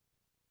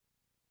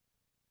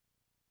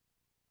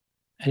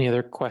 Any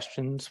other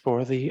questions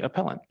for the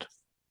appellant?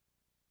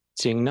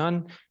 Seeing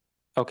none.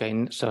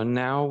 Okay, so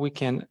now we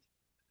can.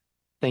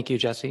 Thank you,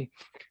 Jesse.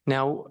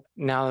 Now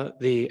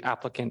the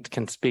applicant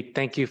can speak.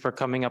 Thank you for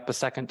coming up a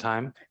second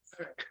time.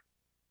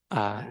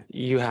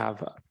 You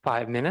have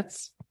 5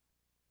 minutes.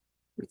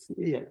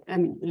 Yeah,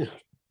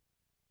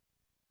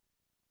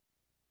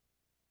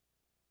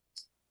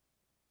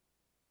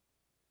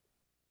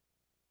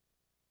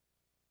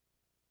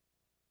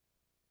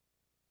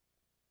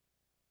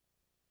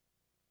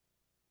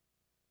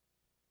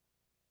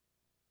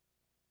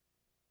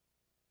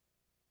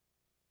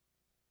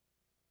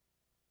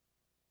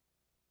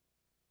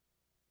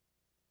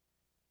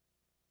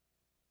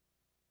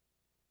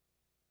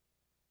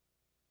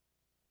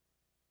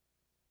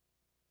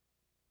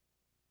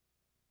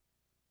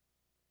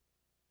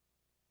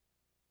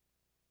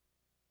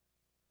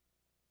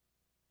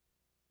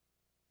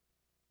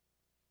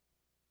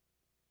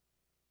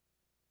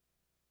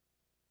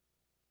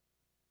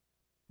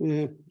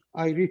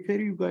 I refer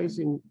you guys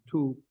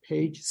to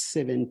page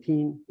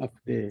 17 of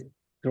the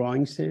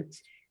drawing set.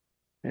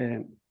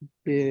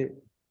 The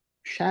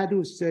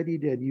shadow study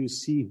that you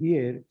see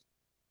here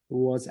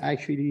was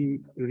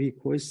actually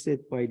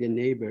requested by the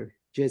neighbor,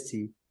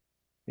 Jesse,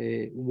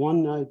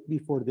 one night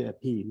before the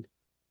appeal.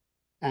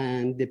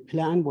 And the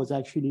plan was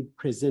actually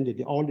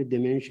presented, all the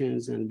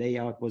dimensions and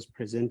layout was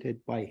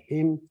presented by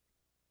him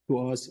to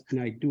us.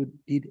 And I did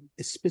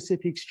a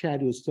specific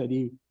shadow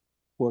study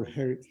for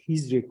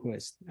his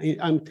request.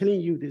 I'm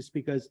telling you this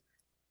because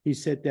he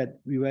said that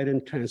we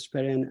weren't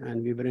transparent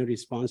and we weren't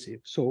responsive.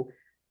 So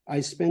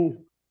I spent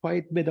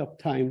quite a bit of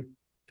time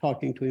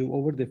talking to him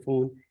over the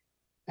phone.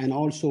 And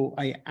also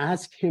I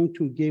asked him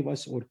to give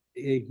us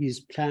his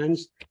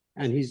plans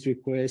and his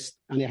request.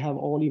 And I have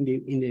all in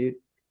the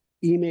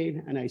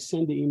email, and I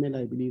sent the email,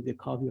 I believe the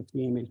copy of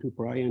the email to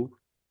Brian.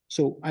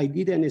 So I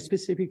did a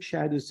specific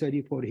shadow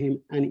study for him.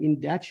 And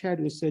in that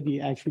shadow study,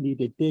 actually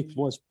the deck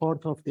was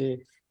part of the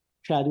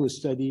shadow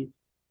study.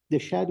 The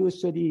shadow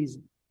study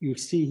you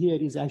see here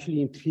is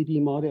actually in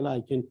 3D model.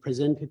 I can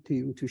present it to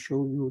you to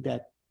show you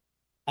that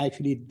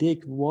actually deck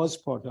was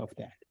part of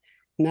that.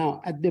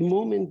 Now, at the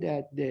moment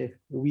that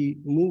we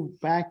moved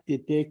back the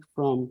deck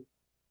from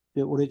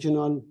the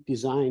original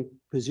design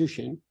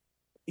position,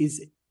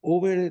 is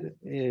over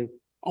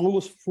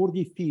almost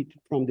 40 feet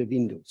from the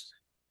windows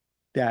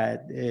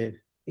that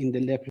in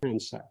the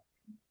left-hand side.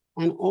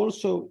 And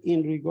also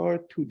in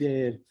regard to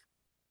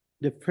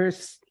the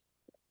first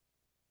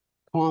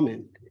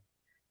comment,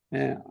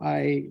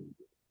 I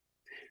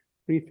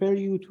refer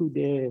you to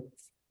the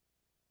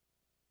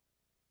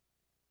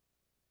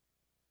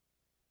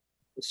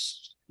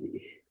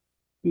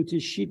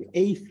sheet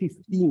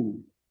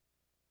A15.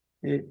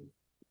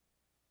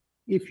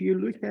 If you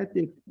look at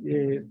the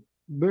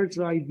bird's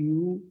eye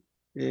view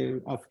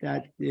of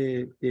that,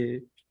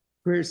 the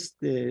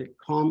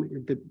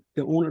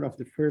owner of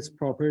the first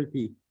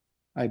property,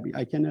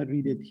 I cannot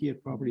read it here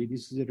properly.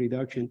 This is a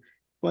reduction,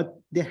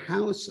 but the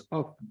house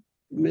of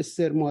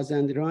Mr.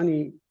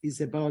 Mazandrani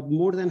is about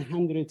more than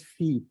 100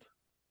 feet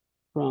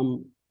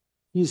from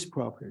his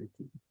property.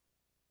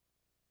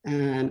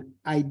 And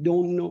I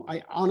don't know,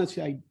 I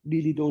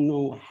really don't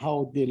know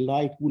how the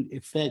light will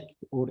affect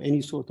or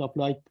any sort of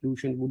light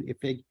pollution would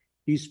affect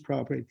his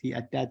property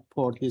at that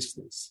far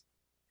distance.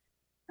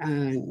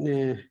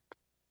 And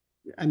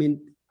I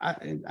mean,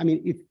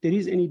 if there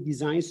is any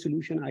design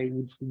solution, I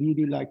would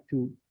really like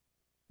to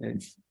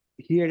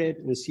hear it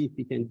and see if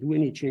we can do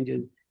any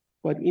changes.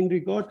 But in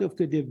regard of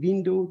the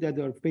window that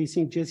are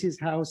facing Jesse's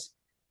house,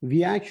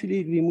 we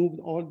actually removed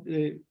all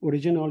the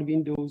original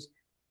windows.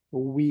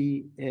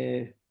 We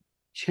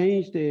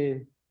changed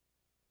the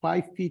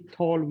 5 feet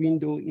tall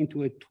window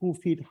into a 2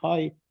 feet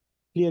high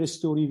clear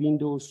story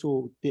window.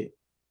 So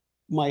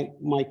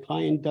my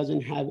client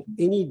doesn't have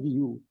any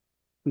view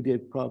to the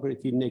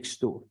property next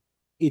door.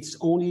 It's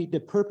only the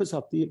purpose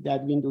of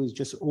that window is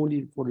just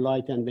only for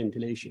light and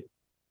ventilation.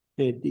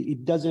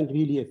 It doesn't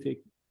really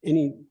affect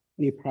any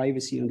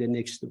privacy on the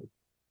next door.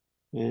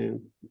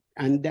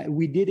 And that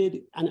we did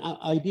it, and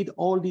I did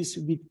all this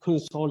with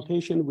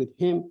consultation with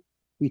him.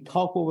 We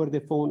talk over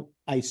the phone.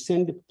 I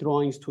send the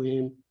drawings to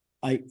him.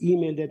 I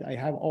emailed it. I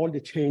have all the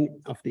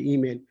chain of the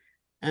email.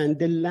 And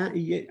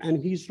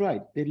and he's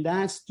right. The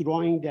last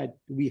drawing that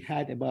we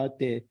had about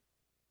the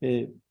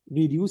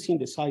reducing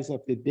the size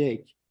of the deck,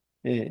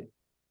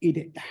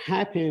 it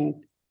happened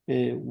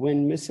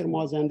when Mr.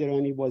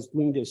 Mazandarani was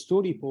doing the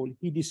story poll.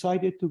 He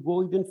decided to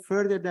go even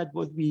further than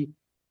what we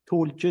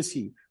told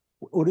Jesse.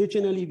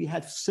 Originally, we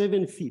had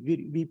 7 feet.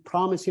 We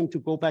promised him to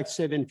go back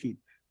 7 feet.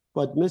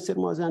 But Mr.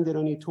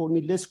 Mazandarani told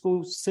me, let's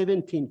go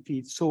 17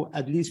 feet. So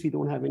at least we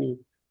don't have any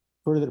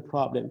further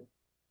problem.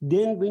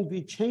 Then when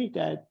we changed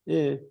that,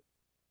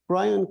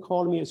 Brian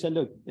called me and said,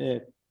 look,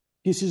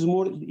 this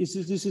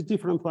is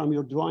different from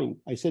your drawing.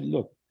 I said,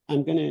 look,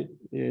 I'm gonna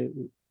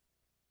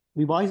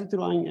revise the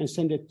drawing and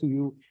send it to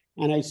you.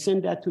 And I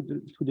sent that to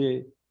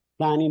the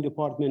planning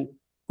department.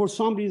 For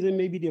some reason,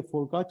 maybe they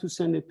forgot to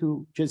send it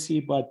to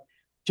Jesse, but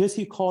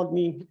Jesse called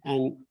me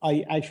and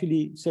I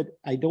actually said,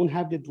 I don't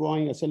have the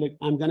drawing. I said, look,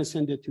 I'm gonna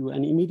send it to you.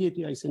 And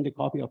immediately I sent a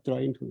copy of the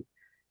drawing to him.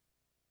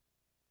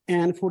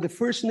 And for the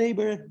first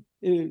neighbor,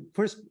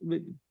 first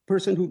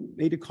person who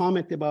made a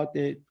comment about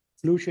the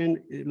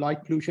pollution,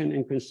 light pollution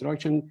and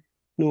construction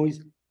noise,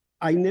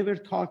 I never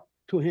talked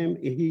to him.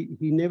 He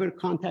never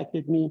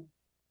contacted me.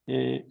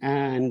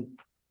 And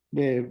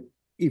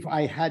if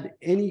I had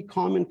any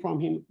comment from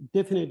him,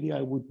 definitely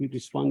I would be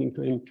responding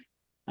to him.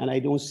 And I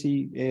don't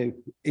see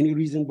any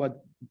reason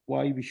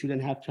why we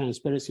shouldn't have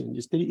transparency in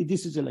this.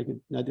 This is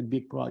not a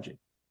big project.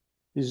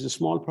 This is a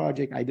small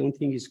project. I don't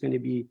think it's going to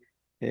be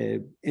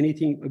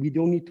anything. We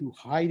don't need to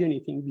hide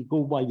anything. We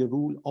go by the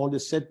rule. All the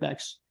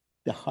setbacks,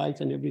 the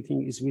height and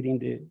everything is within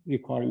the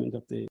requirement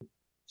of the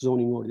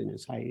zoning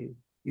ordinance.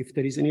 If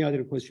there is any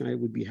other question, I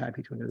would be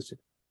happy to answer.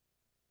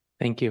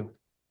 Thank you.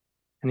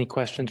 Any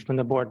questions from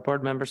the board?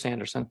 Board Member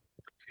Sanderson.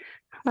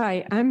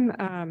 Hi,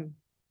 I'm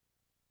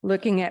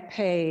looking at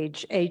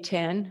page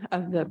A10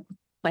 of the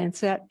plan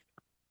set.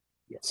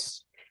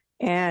 Yes.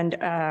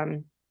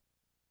 And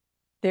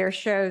there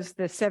shows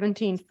the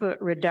 17-foot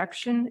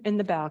reduction in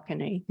the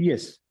balcony.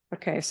 Yes.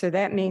 Okay, so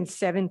that means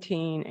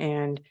 17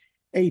 and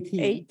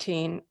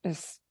 18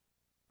 is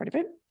part of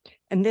it.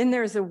 And then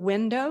there's a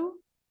window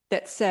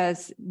that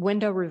says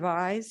window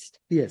revised.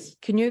 Yes.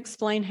 Can you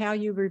explain how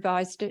you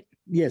revised it?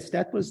 Yes,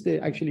 that was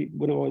actually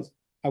when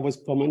I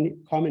was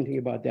commenting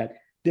about that.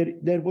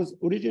 There was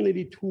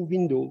originally 2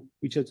 windows,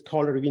 which is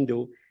taller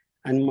window,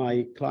 and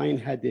my client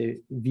had a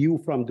view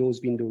from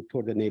those windows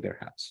toward the neighbor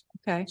house.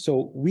 Okay.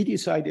 So we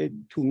decided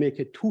to make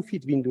a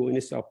 2-foot window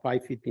instead of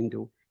 5-foot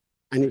window,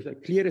 and it's a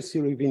clear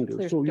story window.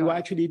 Clear so story. you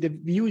actually, the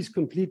view is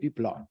completely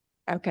blocked.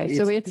 Okay,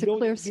 so it's a below-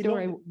 clear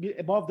below- story.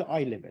 above the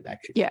eye level,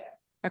 actually. Yeah.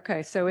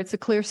 Okay, so it's a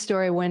clear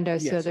story window,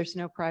 so Yes. there's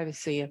no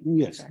privacy.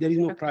 Yes, Okay. there is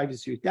no Okay.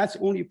 privacy. That's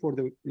only for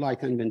the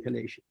light and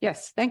ventilation.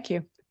 Yes, thank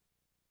you.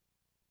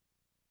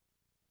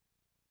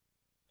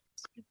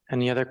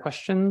 Any other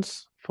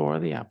questions for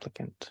the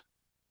applicant?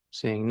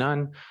 Seeing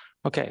none.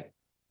 Okay,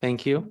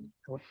 thank you.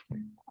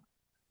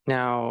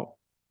 Now,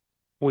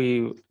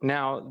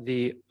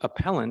 the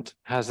appellant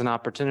has an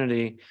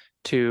opportunity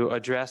to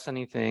address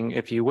anything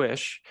if you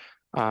wish.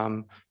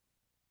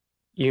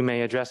 You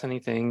may address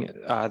anything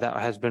that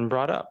has been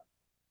brought up.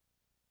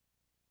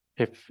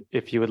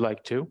 If you would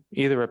like to,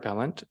 either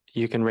appellant,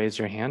 you can raise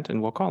your hand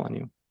and we'll call on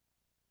you.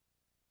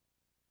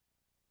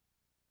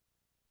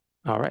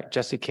 All right,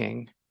 Jesse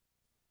King.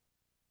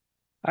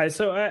 Hi,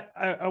 so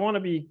I want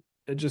to be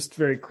just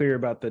very clear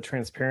about the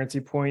transparency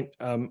point.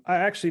 I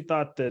actually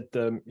thought that,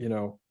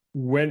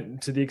 when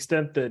to the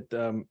extent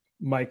that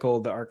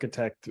Michael, the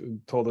architect,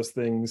 told us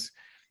things,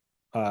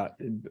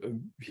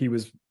 he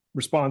was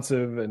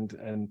responsive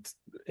and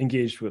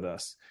engaged with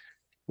us.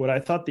 What I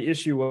thought the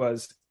issue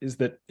is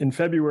that in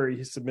February,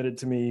 he submitted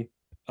to me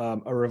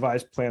a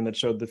revised plan that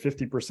showed the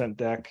 50%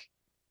 deck,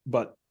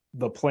 but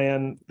the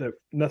plan that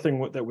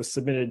nothing that was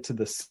submitted to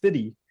the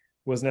city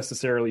was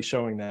necessarily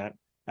showing that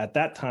at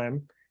that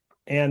time.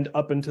 And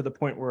up until the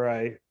point where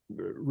I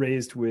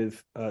raised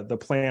with the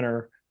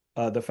planner,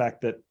 the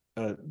fact that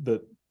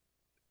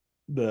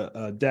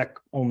the deck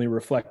only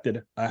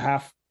reflected a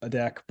half a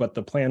deck, but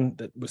the plan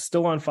that was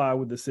still on file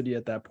with the city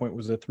at that point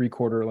was a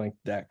 3/4 length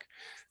deck.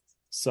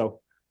 So,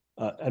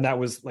 and that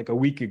was like a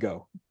week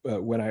ago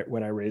when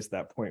I raised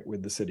that point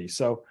with the city.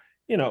 So,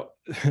 the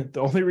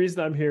only reason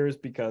I'm here is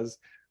because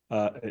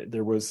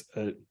there was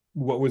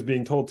what was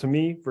being told to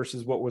me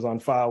versus what was on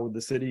file with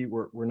the city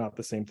were not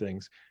the same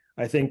things.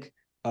 I think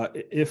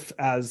if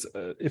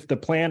the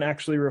plan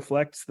actually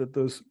reflects that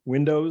those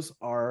windows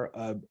are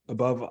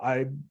above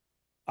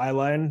eye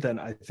line, then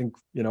I think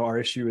our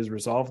issue is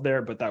resolved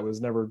there. But that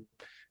was never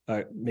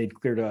made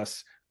clear to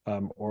us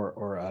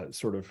or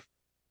sort of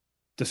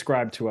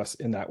described to us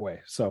in that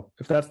way. So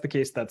if that's the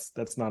case,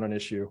 that's not an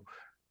issue.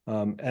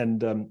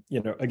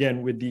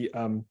 Again, with the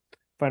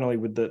finally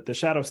with the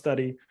shadow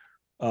study,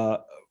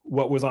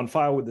 what was on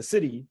file with the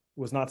city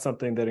was not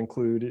something that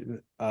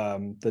included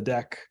the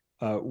deck,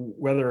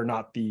 whether or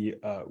not the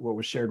what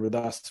was shared with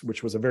us,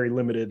 which was a very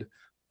limited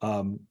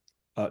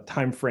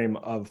time frame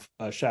of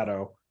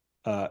shadow,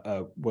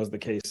 was the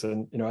case.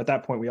 And at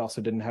that point, we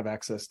also didn't have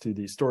access to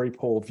the story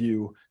pole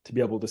view to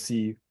be able to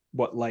see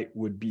what light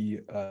would be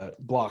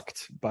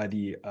blocked by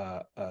the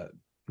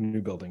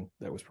new building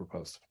that was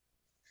proposed.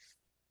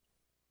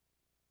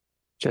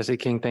 Jesse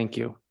King, thank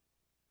you.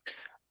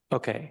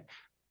 Okay,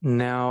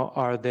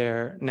 now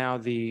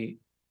the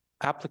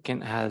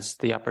applicant has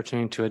the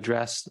opportunity to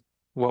address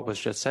what was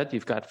just said.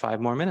 You've got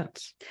 5 more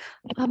minutes.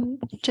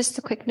 Just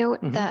a quick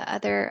note, the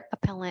other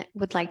appellant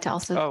would like to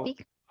also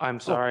speak. I'm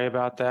sorry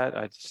about that.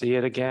 I see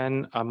it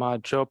again.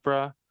 Ahmad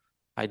Chopra.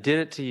 I did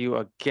it to you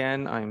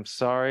again. I'm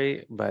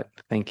sorry, but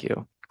thank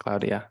you,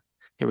 Claudia.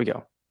 Here we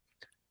go.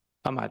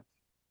 Ahmad.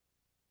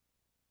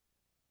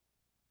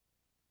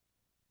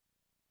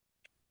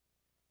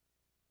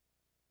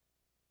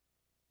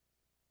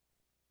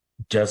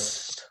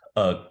 Just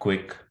a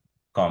quick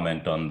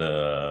comment on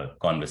the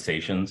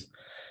conversations.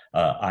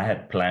 I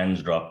had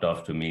plans dropped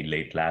off to me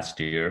late last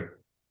year.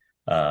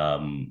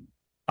 I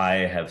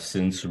had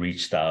since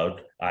reached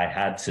out to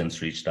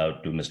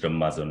Mr.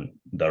 Mazun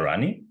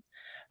Darani.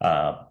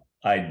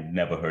 I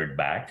never heard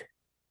back.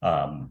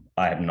 I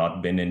have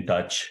not been in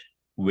touch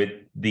with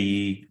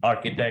the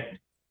architect,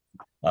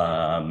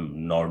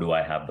 nor do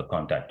I have the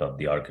contact of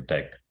the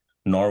architect,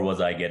 nor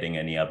was I getting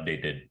any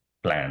updated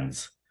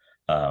plans.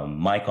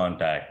 My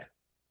contact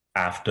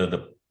after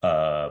the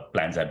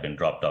plans had been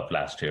dropped off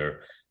last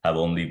year have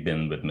only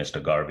been with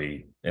Mr.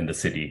 Garvey in the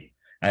city.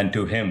 And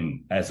to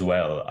him as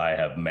well, I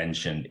have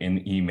mentioned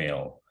in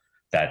email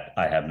that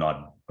I have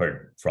not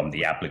heard from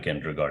the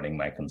applicant regarding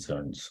my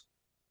concerns.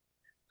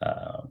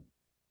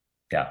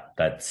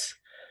 That's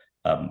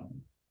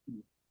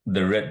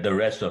the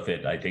rest of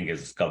it, I think,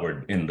 is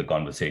covered in the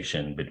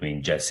conversation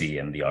between Jesse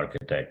and the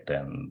architect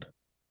and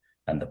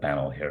the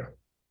panel here.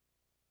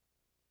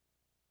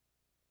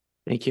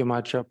 Thank you,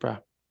 Ahmad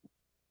Chopra.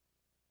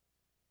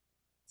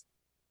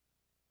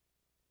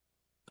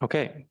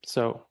 Okay,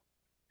 so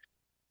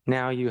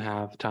now you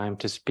have time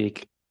to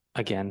speak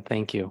again.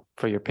 Thank you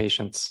for your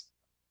patience.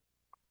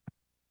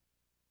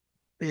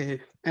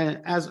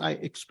 As I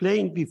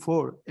explained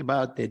before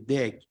about the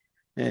deck,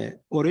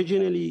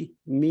 originally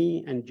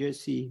me and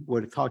Jesse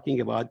were talking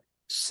about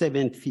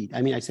 7 feet.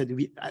 I mean, I said,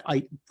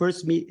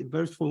 first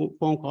phone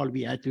call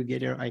we had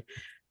together, I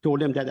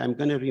told him that I'm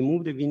going to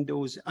remove the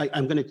windows.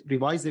 I'm going to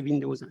revise the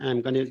windows and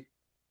I'm going to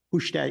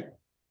push that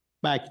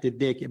back the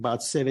deck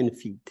about 7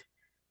 feet.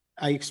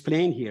 I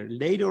explained here.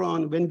 Later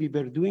on, when we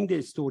were doing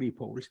the story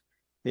poles,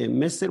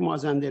 Mr.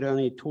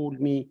 Mazandarani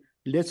told me,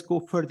 let's go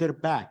further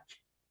back.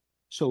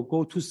 So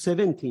go to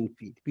 17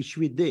 feet, which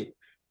we did.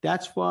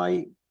 That's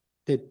why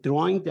the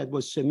drawing that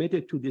was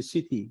submitted to the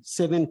city,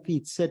 7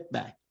 feet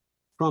setback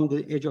from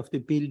the edge of the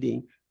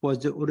building, was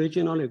the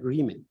original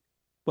agreement.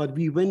 But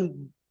we went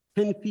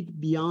 10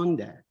 feet beyond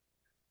that.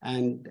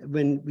 And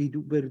when we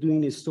were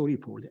doing the story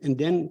pole, and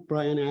then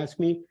Brian asked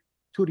me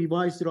to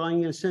revise the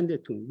drawing and send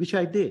it to him, which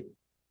I did.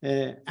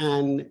 I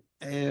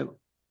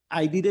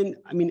didn't,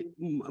 I mean,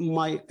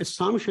 my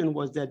assumption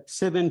was that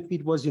 7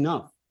 feet was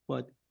enough.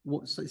 But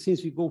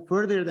since we go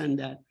further than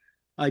that,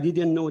 I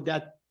didn't know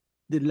that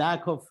the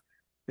lack of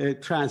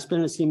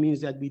transparency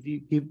means that we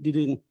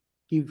didn't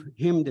give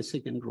him the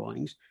second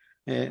drawings.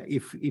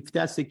 If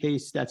that's the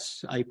case,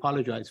 I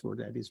apologize for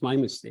that. It's my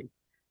mistake.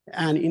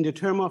 And in the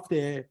term of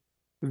the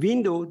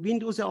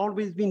windows have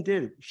always been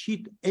there.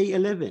 Sheet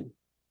A11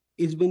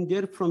 has been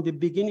there from the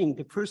beginning.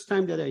 The first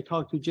time that I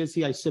talked to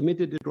Jesse, I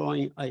submitted the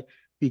drawing. I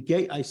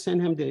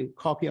sent him the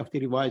copy of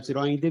the revised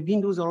drawing. The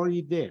windows are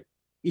already there.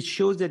 It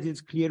shows that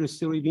it's clear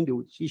story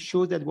windows. It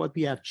shows that what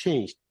we have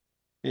changed.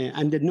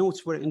 And the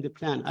notes were in the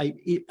plan. I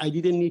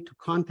didn't need to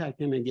contact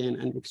him again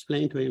and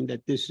explain to him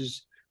that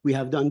we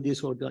have done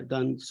this or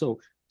done so.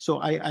 So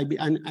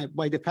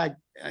by the fact,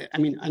 I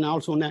mean, and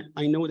also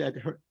I know that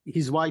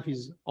his wife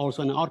is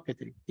also an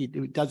architect. He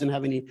doesn't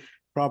have any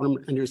problem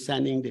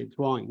understanding the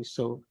drawings.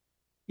 So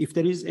if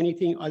there is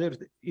anything other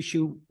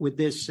issue with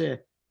this,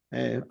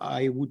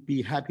 I would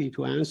be happy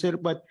to answer.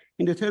 But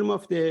in the term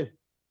of the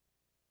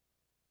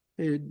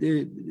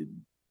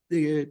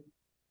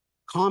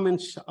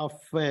comments of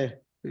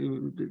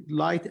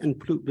light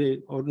and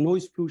or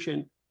noise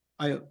pollution,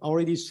 I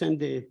already sent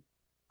the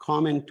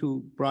comment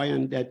to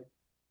Brian that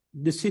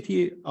the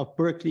city of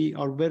Berkeley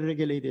are well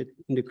regulated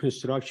in the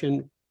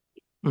construction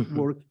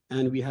work,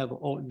 and we have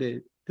all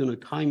the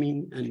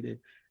timing and the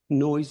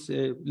noise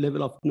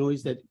level of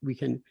noise that we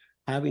can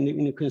have in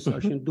the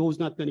construction. Those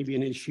not going to be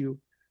an issue.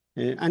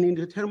 And in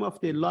the term of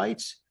the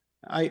lights,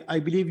 I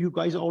believe you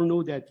guys all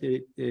know that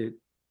the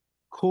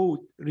code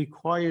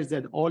requires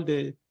that all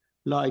the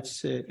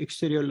lights,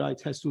 exterior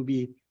lights, has to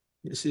be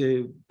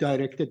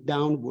directed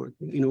downward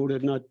in order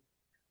not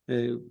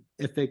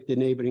affect the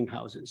neighboring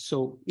houses.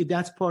 So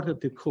that's part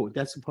of the code.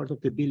 That's part of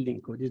the building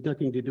code. It's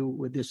nothing to do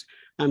with this.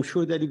 I'm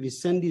sure that if we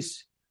send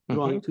this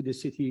drawing to the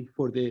city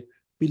for the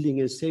building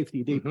and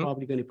safety, they're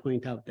probably going to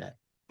point out that.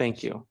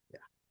 Thank you.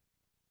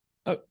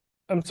 Yeah.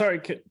 I'm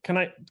sorry. Can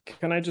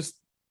I just?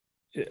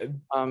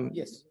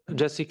 Yes.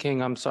 Jesse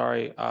King, I'm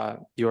sorry.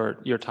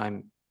 Your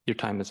time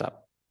is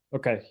up.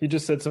 Okay. He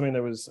just said something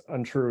that was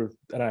untrue,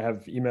 and I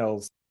have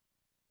emails.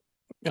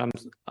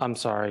 I'm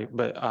sorry,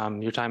 but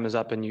your time is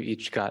up, and you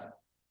each got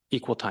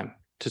equal time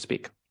to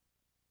speak.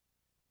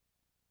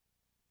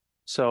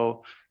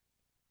 So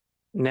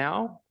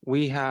now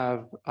we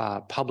have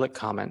public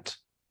comment.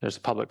 There's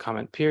a public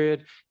comment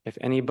period. If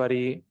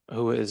anybody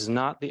who is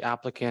not the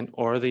applicant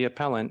or the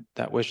appellant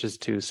that wishes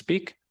to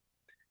speak,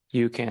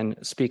 you can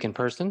speak in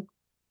person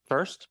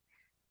first,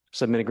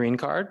 submit a green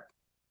card.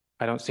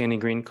 I don't see any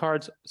green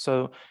cards.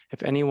 So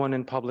if anyone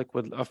in public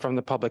from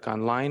the public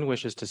online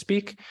wishes to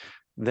speak,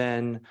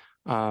 then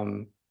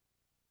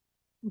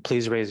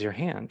please raise your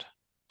hand.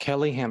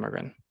 Kelly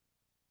Hammergren.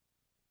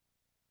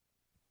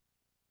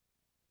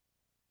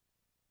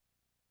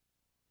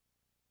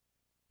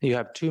 You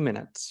have 2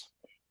 minutes.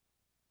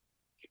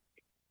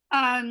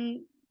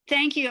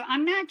 Thank you.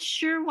 I'm not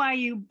sure why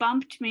you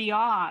bumped me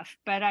off,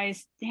 but I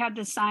had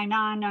to sign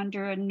on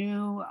under a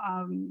new,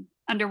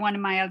 under one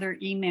of my other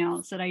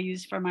emails that I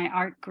use for my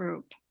art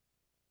group.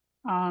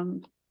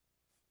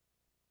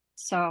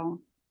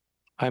 So.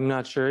 I'm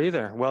not sure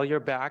either. Well, you're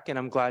back, and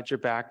I'm glad you're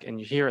back, and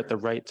you're here at the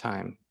right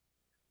time.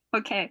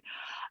 Okay.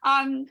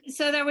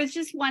 So there was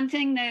just one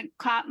thing that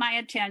caught my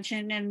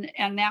attention,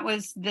 and that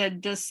was the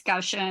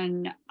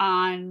discussion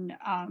on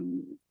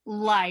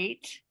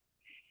light.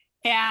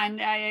 And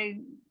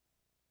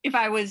if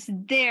I was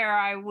there,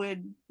 I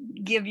would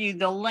give you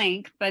the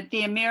link, but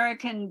the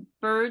American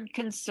Bird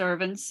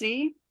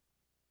Conservancy,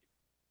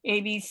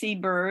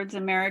 ABC Birds,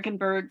 American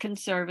Bird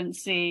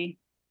Conservancy,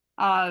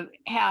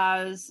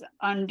 has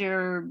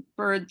under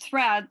bird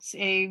threats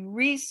a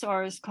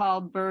resource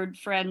called Bird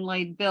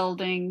Friendly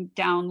Building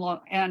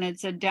Download, and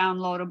it's a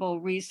downloadable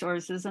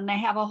resources, and they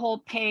have a whole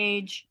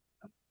page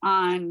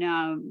on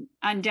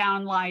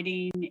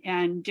downlighting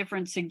and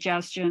different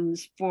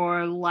suggestions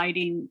for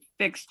lighting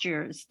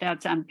fixtures.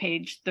 That's on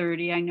page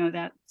 30. I know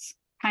that's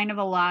kind of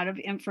a lot of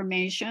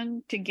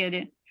information to get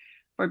it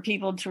for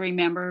people to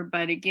remember,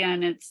 but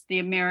again, it's the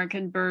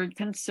American Bird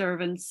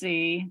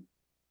Conservancy,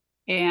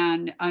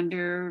 and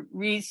under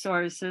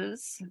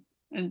resources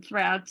and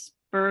threats,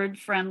 bird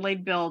friendly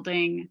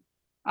building,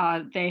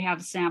 they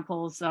have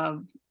samples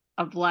of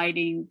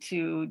lighting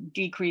to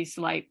decrease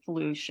light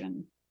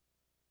pollution.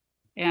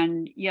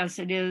 And yes,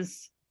 it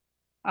is,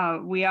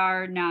 we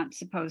are not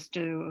supposed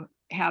to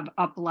have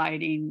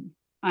uplighting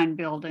on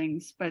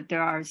buildings, but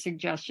there are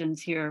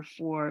suggestions here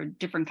for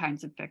different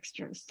kinds of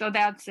fixtures. So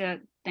that's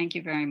it. Thank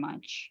you very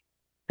much.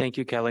 Thank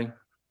you, Kelly.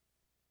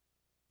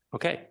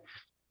 Okay.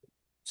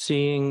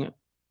 Seeing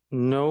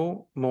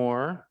no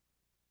more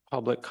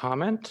public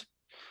comment.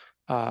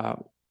 Ahmad,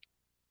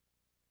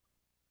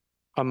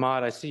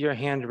 I see your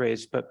hand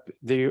raised, but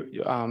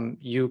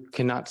you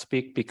cannot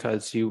speak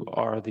because you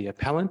are the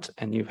appellant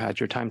and you've had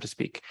your time to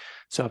speak.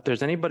 So if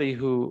there's anybody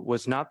who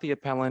was not the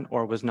appellant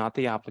or was not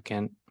the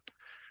applicant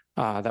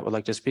that would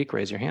like to speak,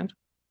 raise your hand.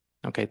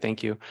 Okay,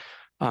 thank you.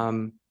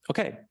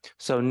 Okay,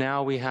 so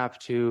now we have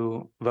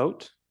to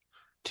vote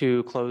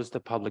to close the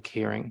public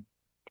hearing.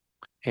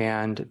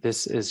 And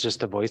this is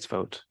just a voice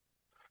vote.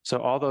 So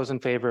all those in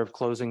favor of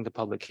closing the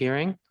public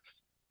hearing,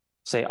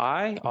 say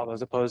aye. All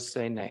those opposed,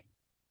 say nay.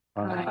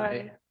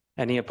 Aye.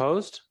 Any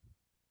opposed?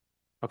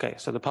 Okay,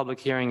 so the public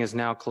hearing is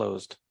now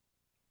closed.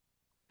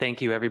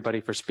 Thank you,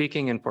 everybody, for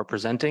speaking and for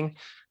presenting.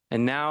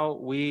 And now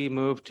we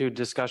move to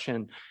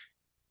discussion.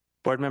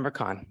 Board Member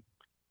Khan.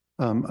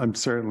 I'm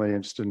certainly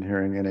interested in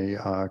hearing any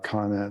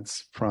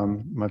comments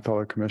from my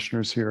fellow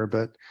commissioners here,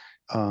 but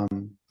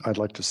I'd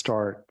like to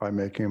start by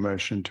making a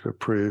motion to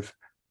approve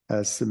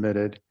as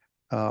submitted.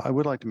 I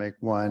would like to make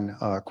one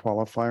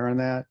qualifier on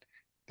that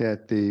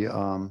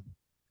the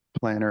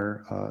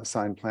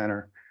sign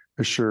planner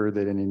assure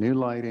that any new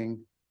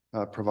lighting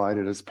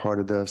provided as part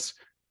of this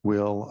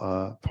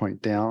will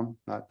point down,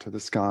 not to the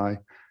sky.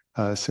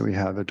 So we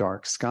have a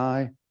dark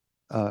sky,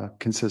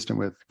 consistent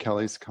with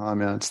Kelly's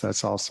comments.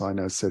 That's also, I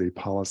know, city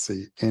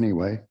policy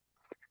anyway.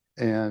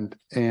 And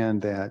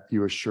that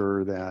you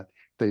assure that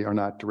they are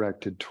not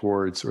directed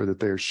towards or that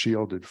they are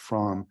shielded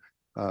from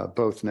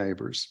both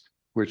neighbors,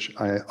 which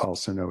I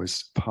also know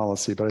is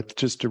policy. But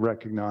just to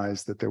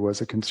recognize that there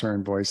was a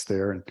concern voice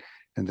there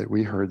and that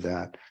we heard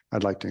that,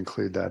 I'd like to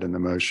include that in the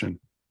motion.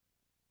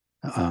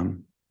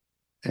 Do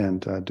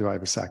I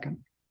have a second?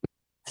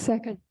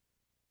 Second.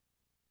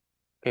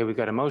 Okay, we've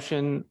got a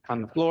motion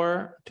on the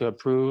floor to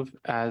approve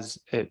as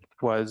it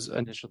was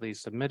initially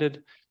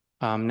submitted.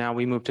 Now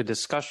we move to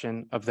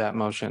discussion of that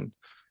motion.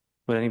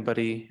 Would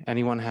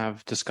anyone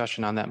have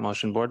discussion on that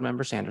motion? Board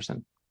Member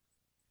Sanderson.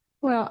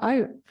 Well,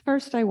 I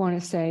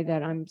want to say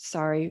that I'm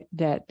sorry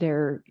that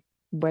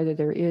whether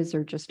there is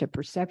or just a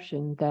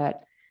perception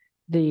that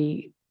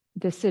the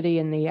city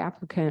and the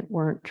applicant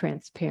weren't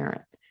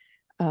transparent.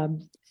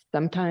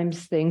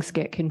 Sometimes things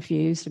get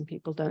confused and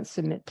people don't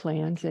submit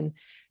plans, and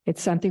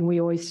it's something we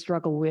always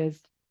struggle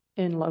with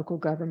in local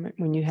government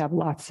when you have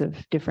lots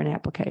of different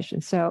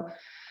applications. So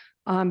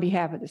on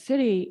behalf of the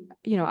city,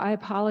 I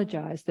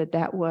apologize that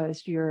that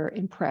was your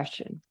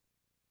impression.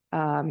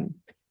 But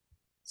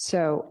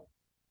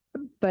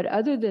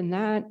other than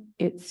that,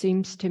 it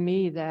seems to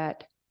me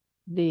that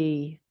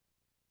the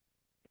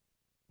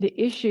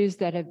issues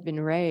that have been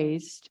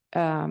raised,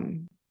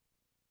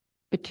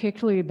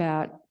 particularly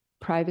about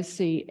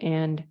privacy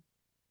and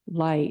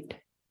light,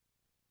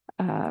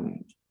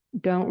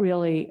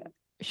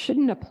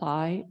 shouldn't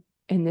apply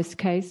in this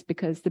case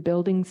because the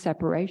building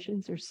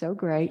separations are so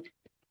great.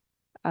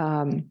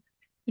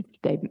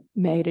 They've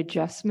made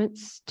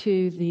adjustments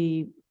to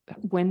the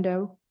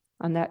window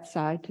on that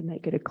side to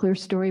make it a clear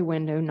story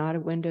window, not a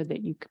window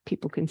that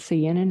people can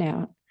see in and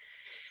out.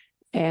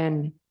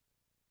 And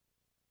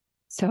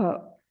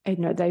so,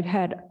 they've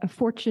had a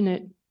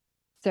fortunate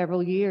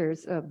several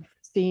years of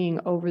seeing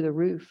over the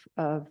roof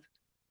of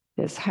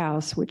this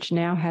house, which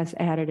now has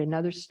added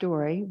another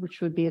story,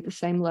 which would be at the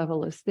same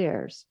level as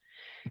theirs.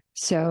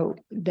 So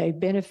they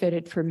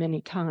benefited for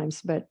many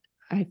times, but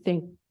I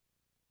think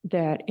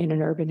that in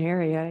an urban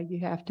area, you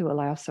have to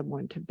allow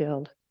someone to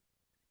build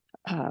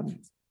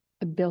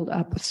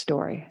up a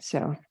story.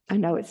 So I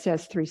know it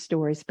says 3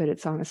 stories, but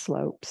it's on a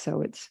slope.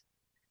 So it's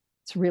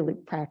really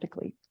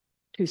practically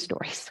 2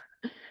 stories.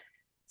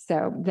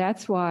 So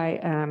that's why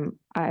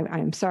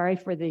I'm sorry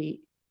for the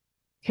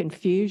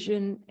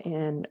confusion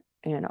and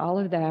all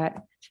of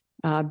that.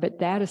 But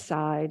that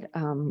aside,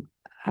 I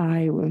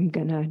am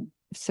going to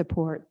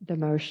support the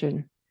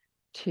motion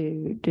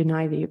to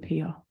deny the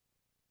appeal.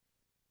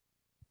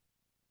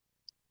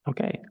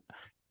 Okay.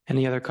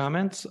 Any other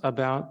comments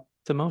about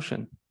the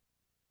motion?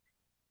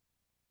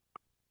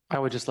 I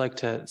would just like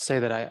to say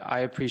that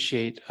I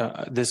appreciate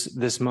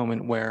this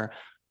moment where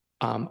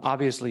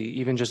obviously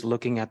even just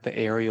looking at the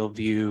aerial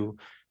view,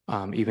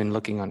 even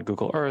looking on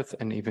Google Earth,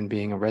 and even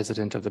being a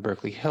resident of the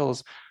Berkeley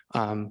Hills,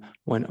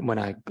 when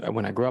I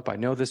grew up, I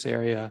know this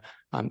area.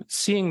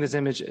 Seeing this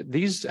image,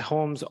 these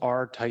homes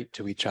are tight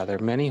to each other.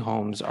 Many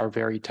homes are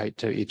very tight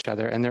to each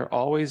other, and they're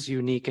always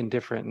unique and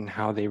different in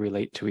how they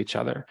relate to each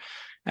other.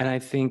 And I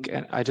think,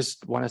 and I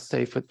just want to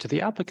say to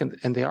the applicant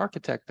and the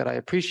architect that I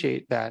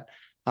appreciate that,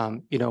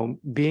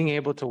 being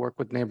able to work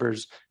with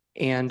neighbors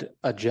and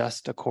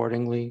adjust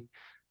accordingly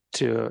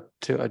to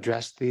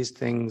address these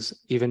things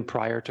even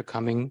prior to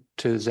coming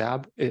to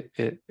ZAB,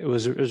 it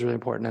was really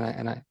important,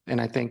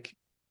 and I thank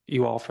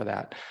you all for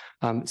that.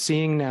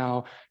 Seeing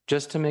now,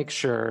 just to make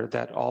sure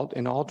that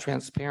in all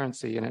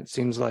transparency, and it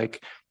seems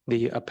like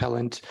the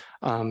appellant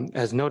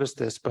has noticed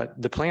this, but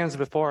the plans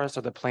before us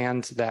are the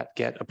plans that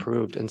get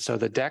approved, and so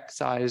the deck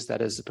size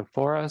that is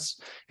before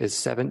us is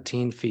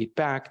 17 feet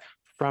back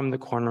from the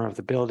corner of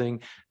the building.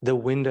 The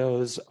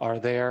windows are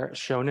there,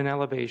 shown in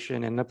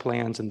elevation in the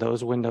plans, and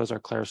those windows are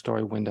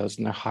clerestory windows,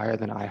 and they're higher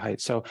than eye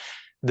height. So,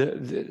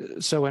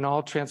 so in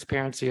all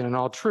transparency and in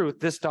all truth,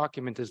 this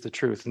document is the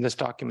truth, and this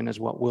document is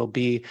what will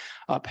be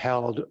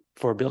upheld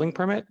for building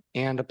permit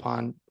and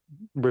upon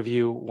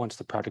review once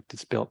the project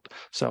is built.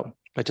 So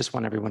I just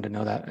want everyone to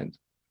know that and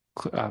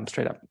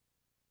straight up.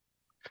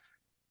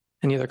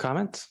 Any other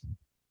comments?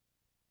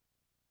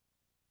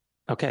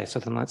 Okay, so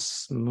then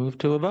let's move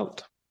to a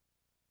vote.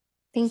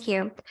 Thank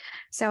you.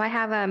 So I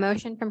have a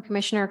motion from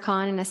Commissioner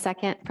Khan and a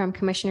second from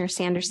Commissioner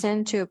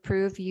Sanderson to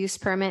approve use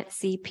permit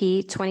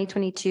CP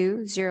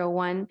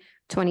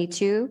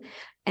 2022-0122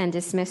 and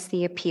dismiss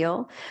the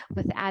appeal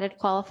with the added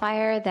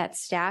qualifier that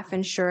staff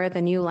ensure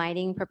the new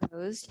lighting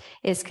proposed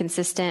is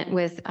consistent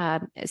with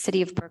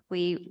City of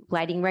Berkeley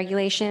lighting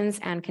regulations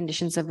and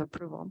conditions of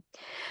approval.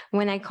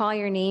 When I call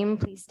your name,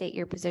 please state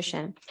your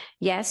position.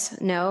 Yes,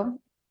 no,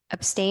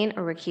 abstain,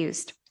 or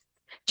recused.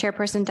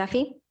 Chairperson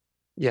Duffy?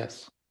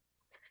 Yes.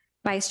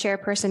 Vice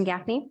Chairperson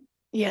Gaffney?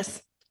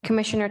 Yes.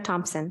 Commissioner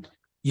Thompson?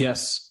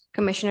 Yes.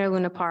 Commissioner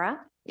Lunapara?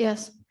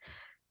 Yes.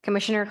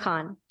 Commissioner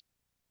Khan?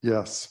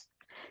 Yes.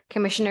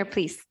 Commissioner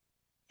Please?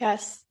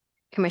 Yes.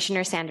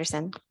 Commissioner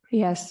Sanderson?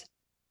 Yes.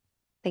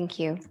 Thank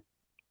you.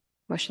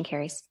 Motion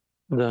carries.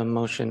 The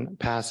motion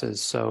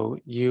passes. So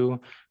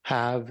you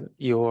have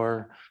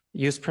your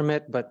use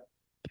permit, but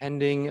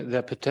pending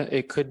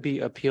it could be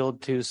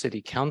appealed to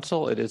City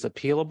Council. It is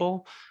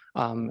appealable.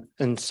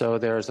 And so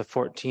there's a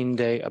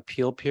 14-day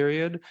appeal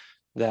period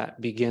that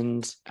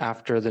begins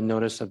after the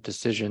notice of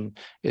decision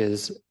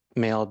is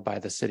mailed by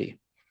the city.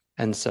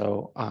 And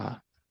so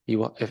you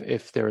will,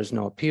 if there is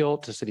no appeal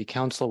to City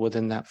Council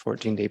within that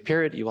 14-day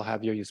period, you will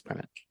have your use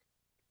permit.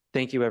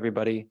 Thank you,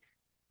 everybody,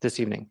 this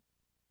evening.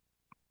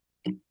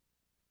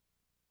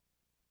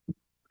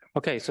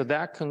 Okay, so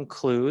that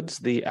concludes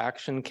the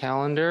action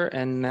calendar,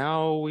 and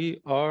now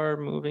we are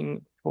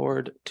moving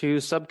forward to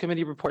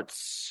subcommittee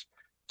reports.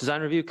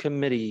 Design Review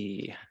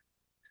Committee.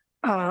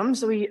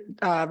 So we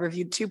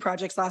reviewed two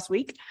projects last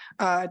week,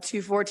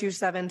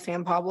 2427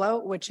 San Pablo,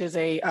 which is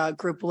a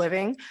group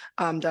living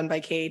done by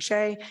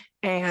KHA,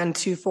 and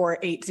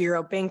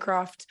 2480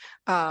 Bancroft,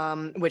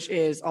 which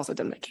is also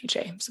done by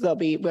KHA. So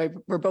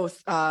we're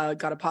both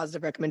got a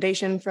positive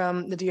recommendation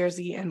from the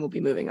DRZ, and we'll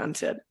be moving on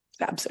to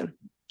ZAB soon.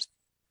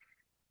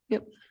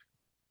 Yep.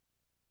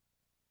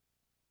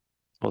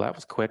 Well, that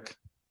was quick.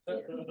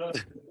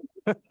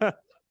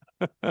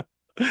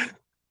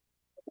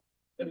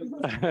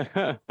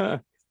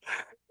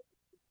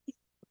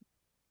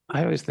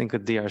 I always think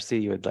with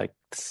DRC, you would like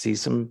to see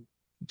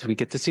we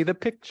get to see the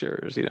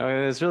pictures, and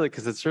it's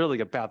really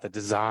about the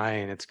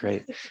design. It's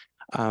great.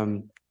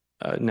 No,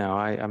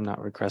 I'm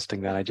not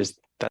requesting that.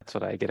 That's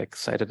what I get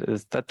excited.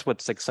 That's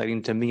what's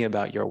exciting to me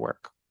about your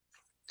work.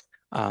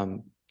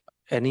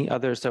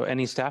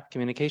 Any staff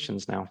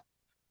communications now?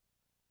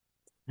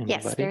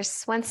 Yes, Anybody?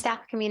 there's one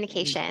staff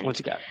communication. What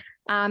you got?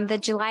 The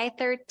July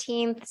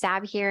 13th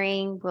ZAB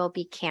hearing will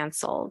be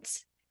canceled.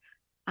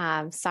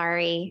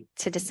 Sorry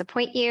to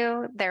disappoint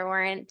you. There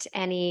weren't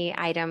any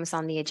items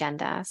on the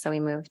agenda, so we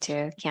moved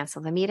to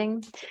cancel the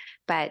meeting.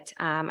 But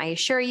I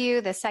assure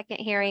you, the second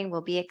hearing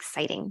will be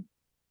exciting.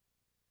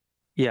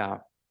 Yeah,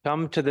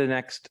 come to the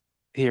next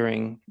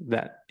hearing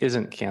that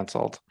isn't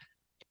canceled,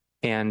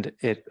 and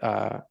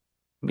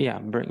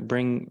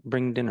bring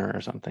dinner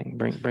or something.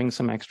 Bring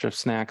some extra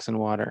snacks and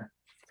water.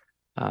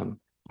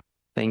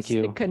 Thank To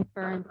you.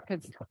 confirm,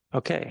 because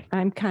Okay.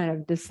 I'm kind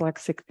of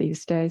dyslexic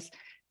these days.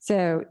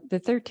 So the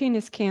 13th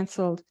is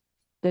canceled.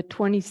 The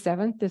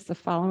 27th is the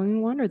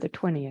following one, or the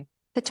 20th?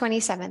 The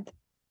 27th.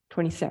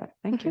 27th.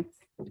 Thank you.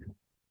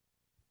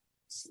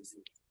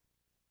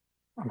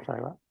 I'm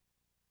sorry, what?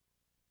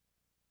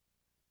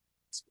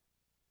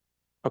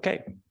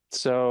 Okay,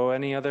 so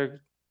any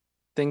other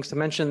things to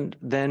mention?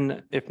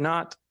 Then, if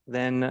not,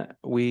 then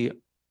we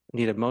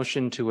need a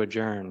motion to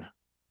adjourn.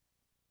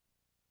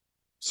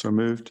 So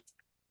moved.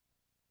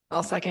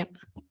 I'll second.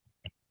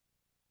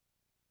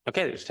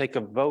 Okay, let's take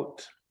a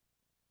vote.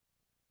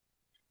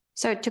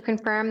 So to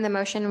confirm, the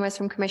motion was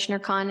from Commissioner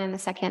Khan and the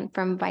second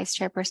from Vice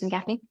Chairperson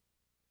Gaffney.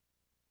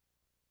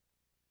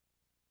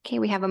 Okay,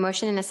 we have a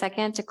motion and a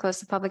second to close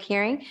the public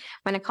hearing.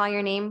 When I call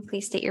your name,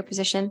 please state your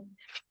position.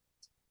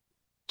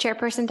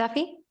 Chairperson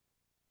Duffy,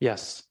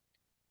 Yes.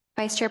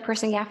 Vice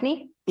Chairperson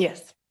Gaffney,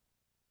 Yes.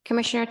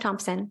 Commissioner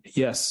Thompson,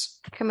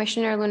 Yes.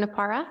 Commissioner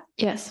Lunapara,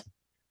 Yes.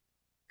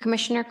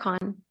 Commissioner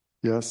Khan,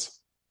 Yes.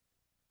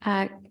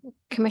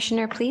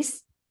 Commissioner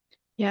Please,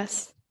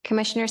 Yes.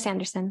 Commissioner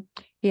Sanderson.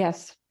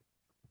 Yes.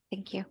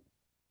 Thank you.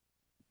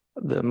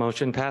 The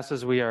motion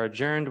passes. We are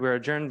adjourned. We're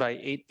adjourned by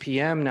 8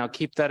 p.m. Now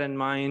keep that in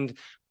mind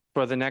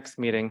for the next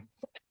meeting.